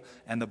people,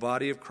 and the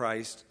body of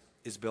Christ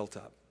is built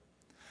up.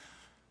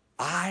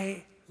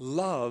 I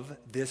love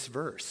this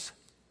verse.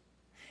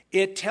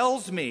 It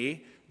tells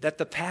me that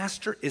the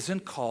pastor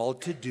isn't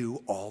called to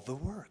do all the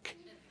work.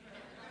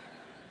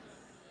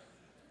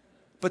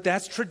 But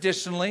that's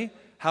traditionally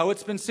how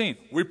it's been seen.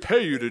 We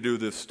pay you to do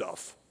this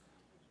stuff.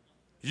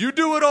 You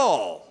do it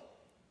all.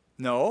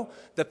 No,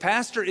 the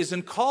pastor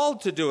isn't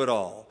called to do it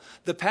all.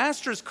 The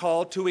pastor is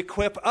called to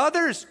equip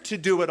others to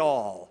do it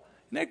all.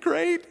 Isn't that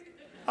great?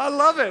 I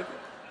love it.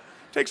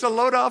 Takes a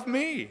load off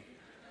me.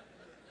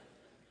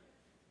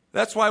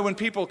 That's why when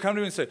people come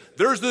to me and say,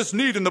 there's this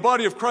need in the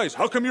body of Christ,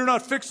 how come you're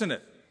not fixing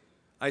it?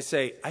 I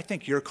say, I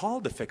think you're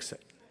called to fix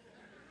it.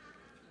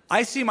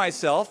 I see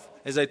myself,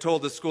 as I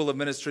told the School of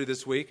Ministry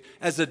this week,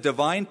 as a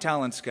divine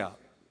talent scout.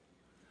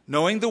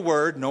 Knowing the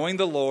Word, knowing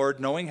the Lord,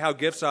 knowing how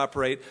gifts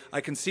operate,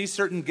 I can see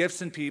certain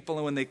gifts in people,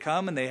 and when they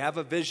come and they have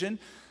a vision,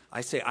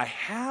 I say, I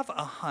have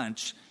a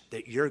hunch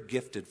that you're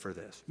gifted for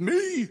this.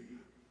 Me?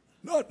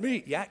 Not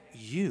me. Yeah,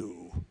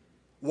 you.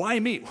 Why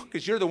me?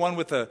 Because you're the one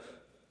with the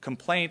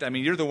complaint. I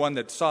mean, you're the one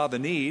that saw the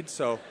need,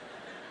 so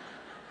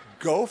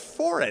go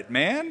for it,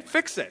 man.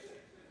 Fix it.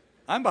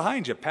 I'm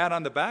behind you. Pat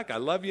on the back. I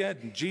love you.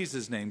 In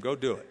Jesus' name, go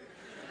do it.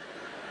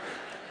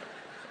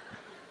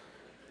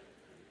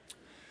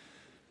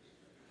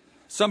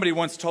 Somebody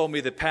once told me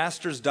that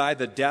pastors die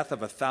the death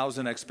of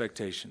 1,000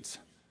 expectations.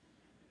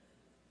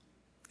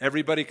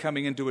 Everybody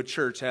coming into a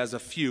church has a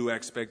few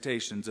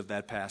expectations of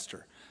that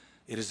pastor.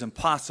 It is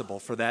impossible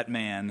for that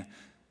man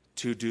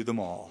to do them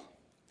all.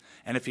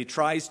 And if he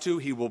tries to,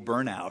 he will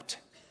burn out.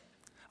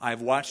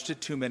 I've watched it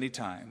too many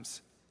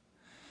times.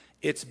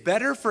 It's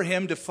better for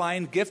him to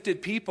find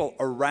gifted people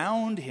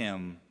around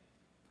him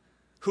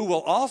who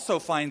will also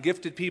find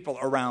gifted people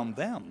around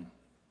them,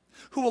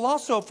 who will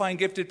also find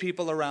gifted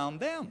people around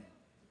them.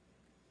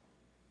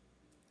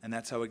 And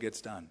that's how it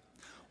gets done.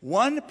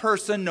 One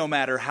person, no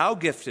matter how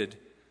gifted,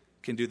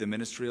 can do the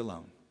ministry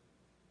alone.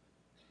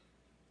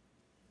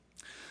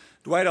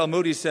 Dwight L.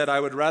 Moody said, I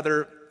would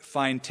rather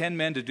find 10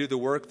 men to do the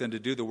work than to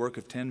do the work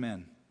of 10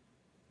 men.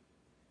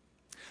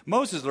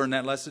 Moses learned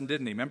that lesson,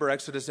 didn't he? Remember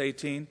Exodus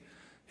 18?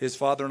 His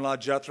father-in-law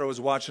Jethro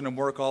was watching him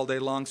work all day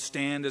long,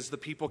 stand as the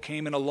people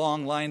came in a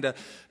long line to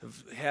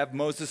have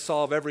Moses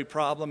solve every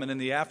problem. And in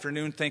the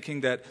afternoon,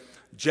 thinking that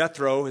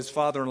Jethro, his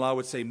father-in-law,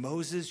 would say,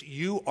 Moses,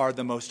 you are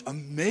the most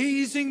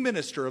amazing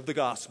minister of the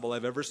gospel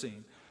I've ever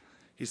seen.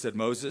 He said,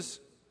 Moses,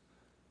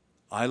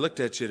 I looked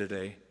at you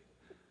today,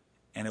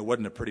 and it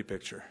wasn't a pretty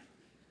picture.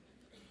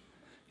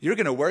 You're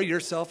going to wear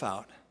yourself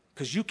out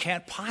because you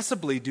can't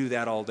possibly do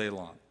that all day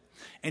long.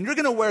 And you're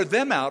going to wear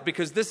them out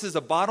because this is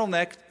a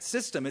bottleneck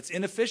system. It's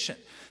inefficient.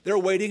 They're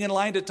waiting in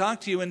line to talk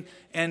to you,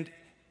 and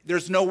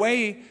there's no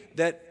way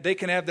that they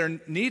can have their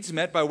needs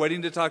met by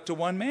waiting to talk to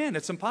one man.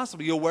 It's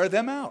impossible. You'll wear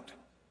them out.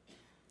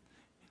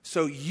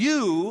 So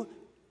you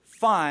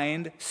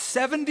find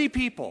 70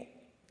 people,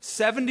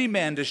 70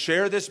 men to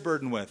share this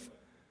burden with,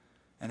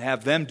 and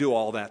have them do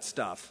all that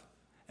stuff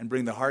and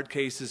bring the hard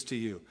cases to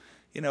you.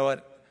 You know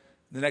what?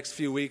 The next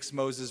few weeks,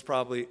 Moses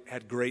probably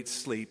had great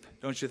sleep,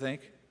 don't you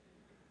think?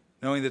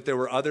 Knowing that there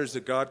were others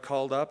that God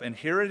called up. And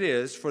here it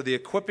is, for the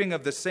equipping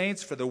of the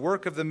saints, for the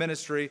work of the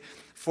ministry,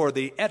 for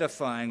the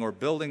edifying or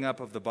building up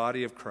of the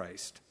body of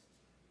Christ.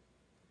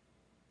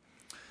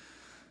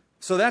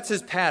 So that's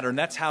his pattern.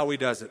 That's how he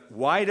does it.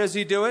 Why does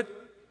he do it?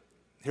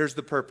 Here's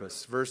the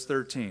purpose. Verse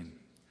 13.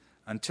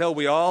 Until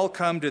we all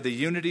come to the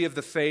unity of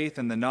the faith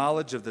and the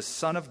knowledge of the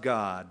Son of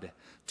God,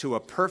 to a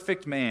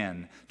perfect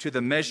man, to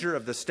the measure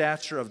of the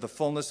stature of the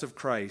fullness of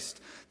Christ,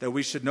 that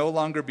we should no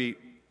longer be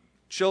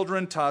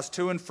children tossed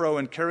to and fro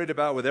and carried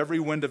about with every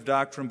wind of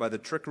doctrine by the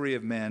trickery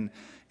of men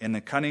in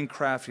the cunning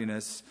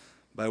craftiness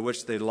by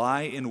which they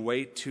lie in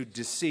wait to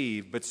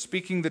deceive, but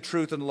speaking the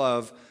truth in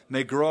love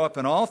may grow up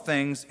in all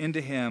things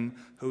into him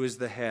who is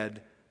the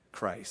head,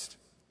 Christ.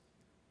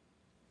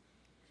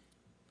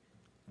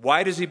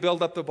 Why does he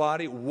build up the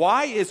body?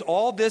 Why is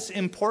all this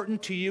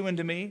important to you and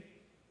to me?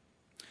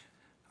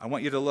 I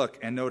want you to look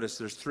and notice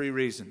there's 3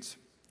 reasons.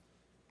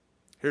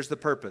 Here's the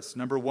purpose.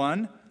 Number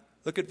 1,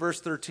 look at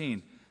verse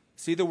 13.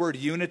 See the word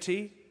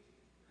unity?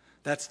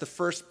 That's the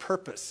first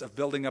purpose of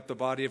building up the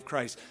body of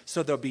Christ,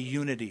 so there'll be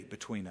unity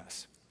between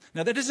us.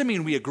 Now, that doesn't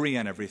mean we agree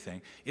on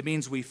everything. It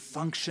means we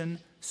function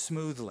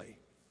smoothly.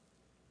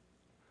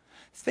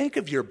 Think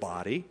of your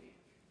body.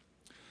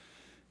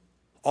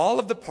 All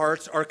of the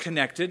parts are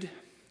connected,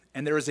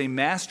 and there is a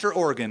master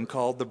organ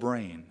called the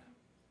brain.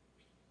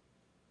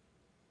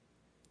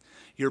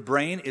 Your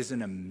brain is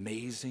an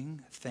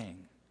amazing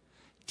thing.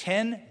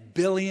 10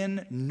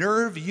 billion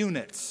nerve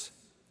units.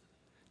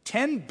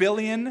 10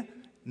 billion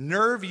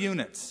nerve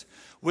units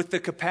with the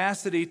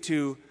capacity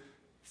to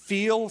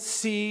feel,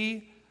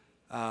 see,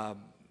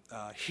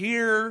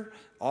 hear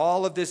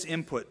all of this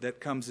input that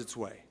comes its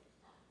way.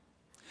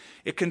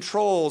 It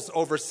controls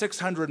over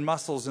 600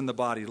 muscles in the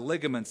body,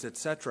 ligaments,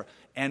 etc.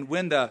 And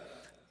when the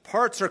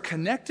parts are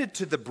connected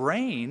to the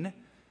brain,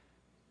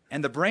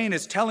 and the brain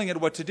is telling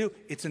it what to do,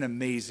 it's an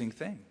amazing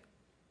thing.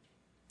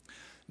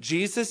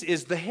 Jesus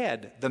is the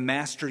head, the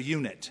master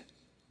unit,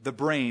 the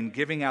brain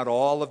giving out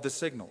all of the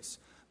signals.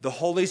 The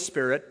Holy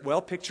Spirit,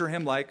 well, picture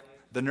him like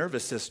the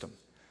nervous system,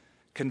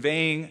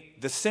 conveying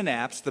the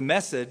synapse, the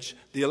message,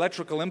 the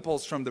electrical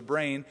impulse from the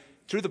brain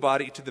through the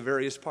body to the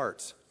various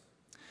parts.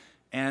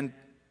 And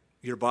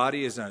your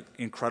body is an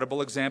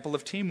incredible example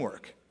of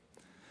teamwork.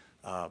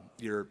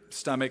 Your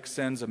stomach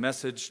sends a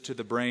message to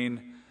the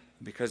brain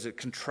because it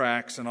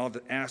contracts and all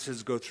the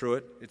acids go through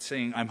it. It's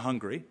saying, I'm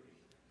hungry.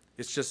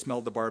 It's just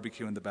smelled the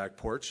barbecue in the back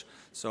porch.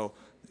 So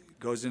it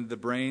goes into the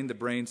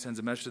brain sends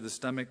a message to the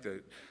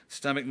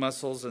stomach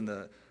muscles and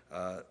the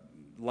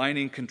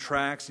lining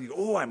contracts, and you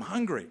go, oh, I'm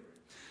hungry.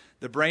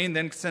 The brain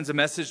then sends a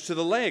message to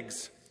the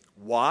legs,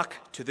 walk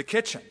to the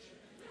kitchen.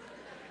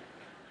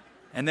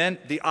 And then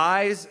the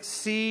eyes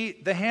see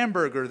the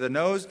hamburger, the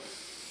nose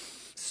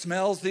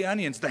smells the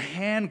onions, the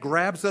hand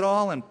grabs it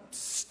all and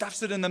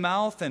stuffs it in the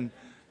mouth, and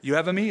you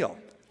have a meal.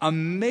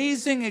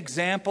 Amazing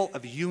example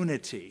of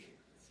unity.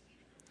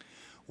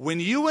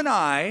 When you and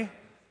I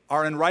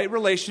are in right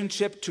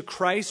relationship to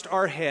Christ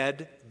our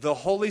head, the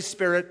Holy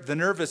Spirit, the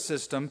nervous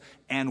system,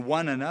 and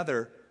one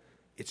another,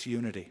 it's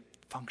unity.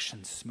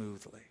 Functions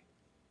smoothly.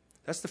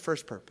 That's the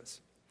first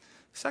purpose.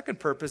 Second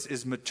purpose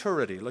is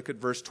maturity. Look at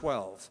verse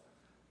 12.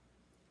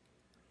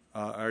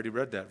 I already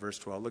read that, verse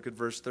 12. Look at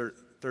verse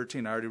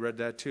 13. I already read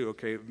that too.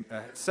 Okay,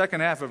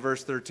 second half of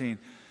verse 13.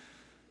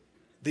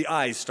 The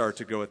eyes start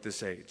to go at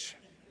this age.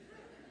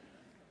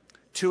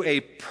 To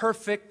a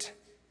perfect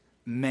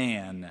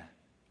man,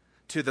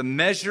 to the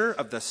measure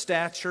of the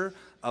stature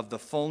of the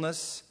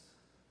fullness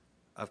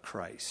of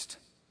Christ.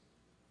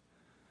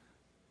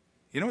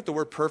 You know what the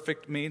word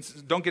perfect means?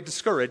 Don't get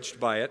discouraged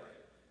by it,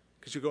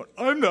 because you're going,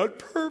 I'm not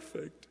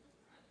perfect.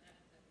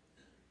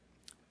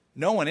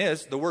 No one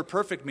is. The word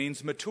perfect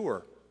means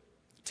mature,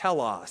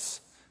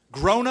 telos,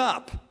 grown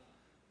up.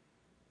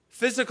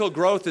 Physical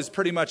growth is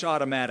pretty much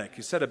automatic.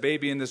 You set a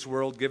baby in this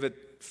world, give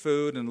it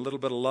food and a little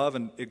bit of love,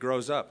 and it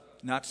grows up.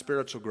 Not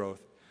spiritual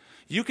growth.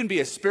 You can be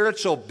a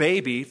spiritual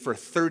baby for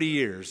 30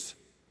 years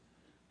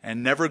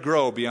and never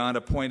grow beyond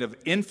a point of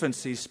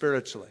infancy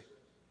spiritually.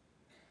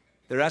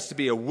 There has to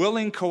be a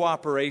willing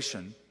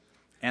cooperation,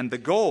 and the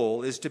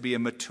goal is to be a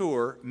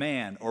mature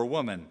man or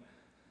woman.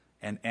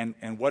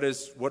 And what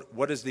is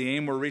the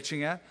aim we're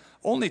reaching at?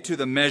 Only to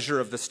the measure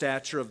of the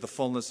stature of the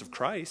fullness of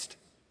Christ.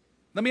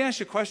 Let me ask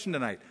you a question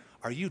tonight.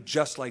 Are you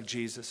just like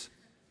Jesus?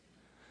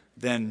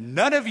 Then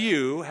none of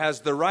you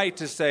has the right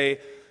to say,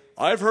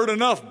 I've heard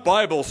enough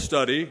Bible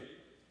study.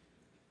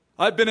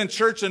 I've been in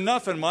church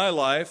enough in my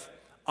life.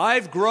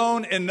 I've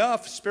grown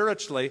enough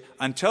spiritually.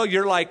 Until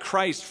you're like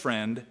Christ,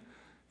 friend,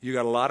 you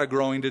got a lot of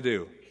growing to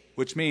do.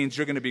 Which means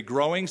you're going to be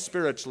growing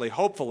spiritually,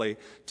 hopefully,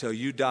 till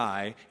you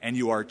die, and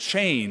you are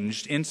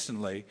changed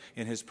instantly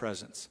in his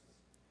presence.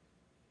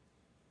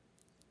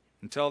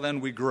 Until then,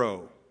 we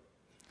grow.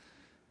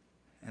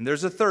 And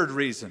there's a third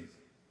reason.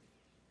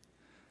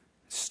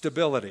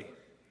 Stability.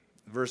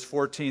 Verse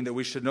 14, that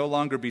we should no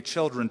longer be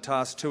children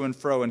tossed to and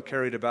fro and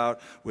carried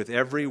about with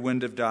every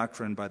wind of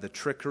doctrine by the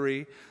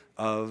trickery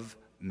of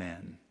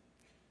men.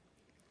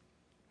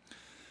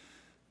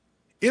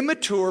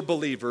 Immature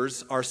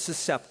believers are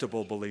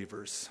susceptible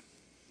believers.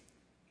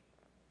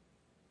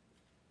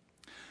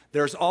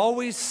 There's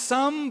always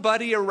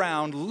somebody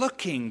around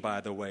looking,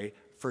 by the way,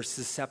 for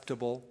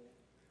susceptible,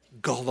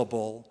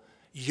 gullible,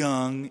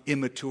 young,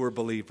 immature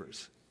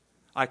believers.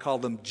 I call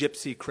them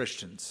gypsy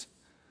Christians.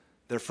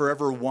 They're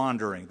forever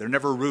wandering. They're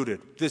never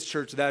rooted. This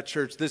church,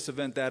 this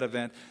event, that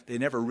event. They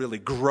never really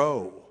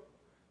grow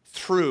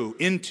through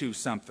into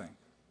something.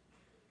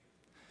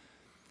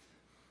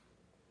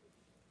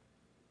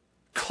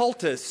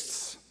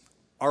 Cultists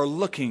are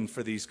looking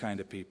for these kind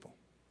of people.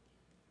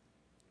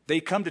 They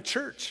come to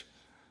church.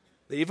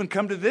 They even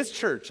come to this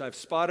church. I've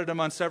spotted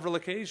them on several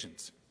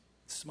occasions,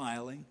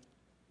 smiling,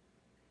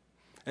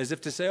 as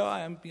if to say, oh,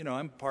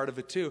 I'm part of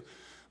it too.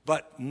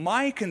 But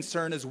my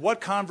concern is,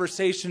 what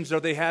conversations are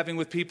they having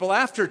with people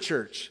after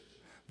church?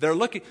 They're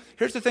looking.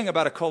 Here's the thing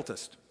about a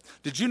cultist.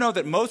 Did you know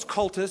that most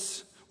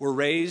cultists were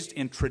raised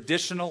in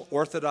traditional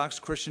Orthodox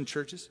Christian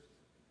churches?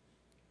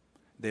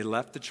 They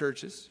left the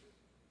churches.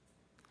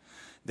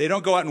 They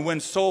don't go out and win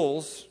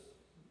souls.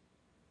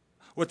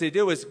 What they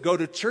do is go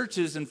to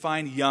churches and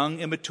find young,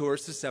 immature,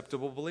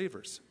 susceptible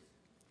believers.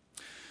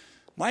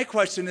 My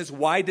question is,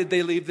 why did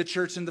they leave the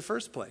church in the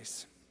first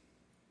place?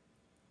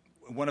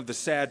 One of the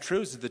sad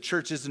truths is the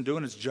church isn't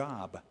doing its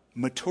job,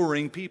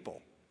 maturing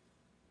people.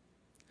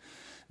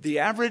 The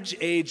average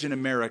age in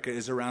America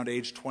is around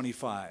age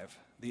 25.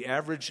 The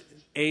average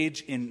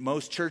age in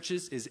most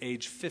churches is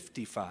age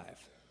 55.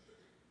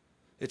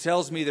 It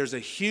tells me there's a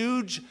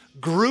huge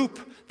group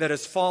that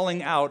is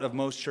falling out of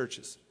most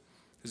churches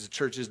because the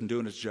church isn't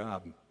doing its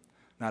job,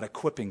 not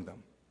equipping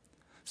them.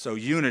 So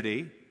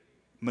unity,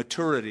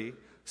 maturity,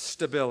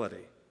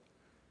 stability.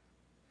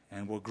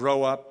 And we'll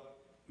grow up,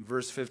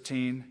 verse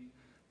 15,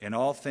 in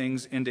all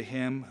things into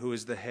him who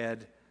is the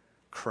head,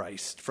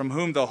 Christ, from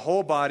whom the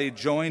whole body,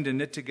 joined and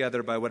knit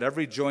together by what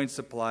every joint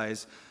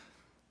supplies,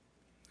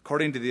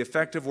 according to the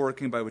effective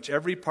working by which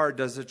every part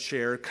does its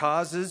share,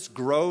 causes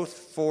growth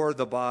for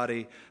the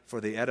body for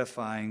the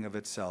edifying of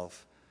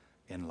itself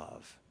in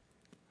love.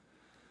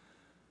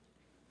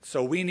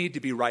 So we need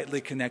to be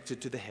rightly connected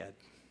to the head,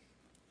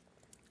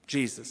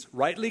 Jesus,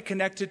 rightly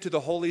connected to the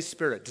Holy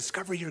Spirit.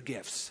 Discover your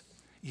gifts.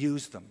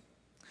 Use them.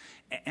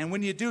 And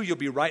when you do, you'll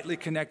be rightly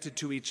connected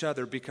to each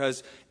other,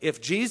 because if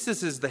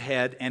Jesus is the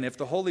head and if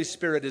the Holy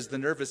Spirit is the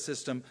nervous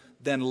system,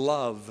 then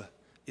love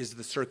is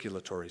the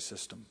circulatory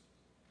system.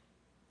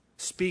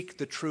 Speak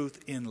the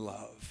truth in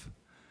love.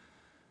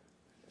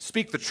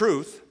 Speak the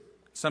truth.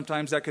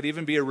 Sometimes that could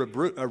even be a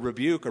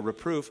rebuke, a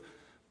reproof,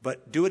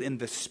 but do it in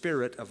the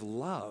spirit of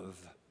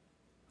love.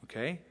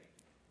 Okay?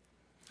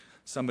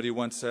 Somebody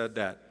once said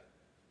that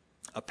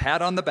a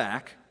pat on the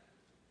back,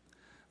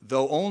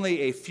 though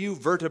only a few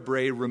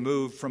vertebrae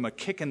removed from a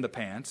kick in the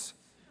pants,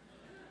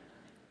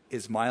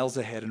 is miles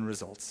ahead in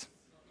results.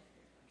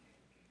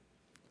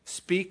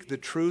 Speak the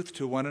truth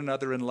to one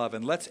another in love,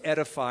 and let's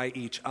edify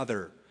each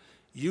other.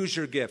 Use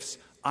your gifts.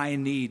 I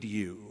need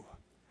you.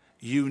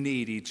 You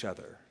need each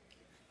other.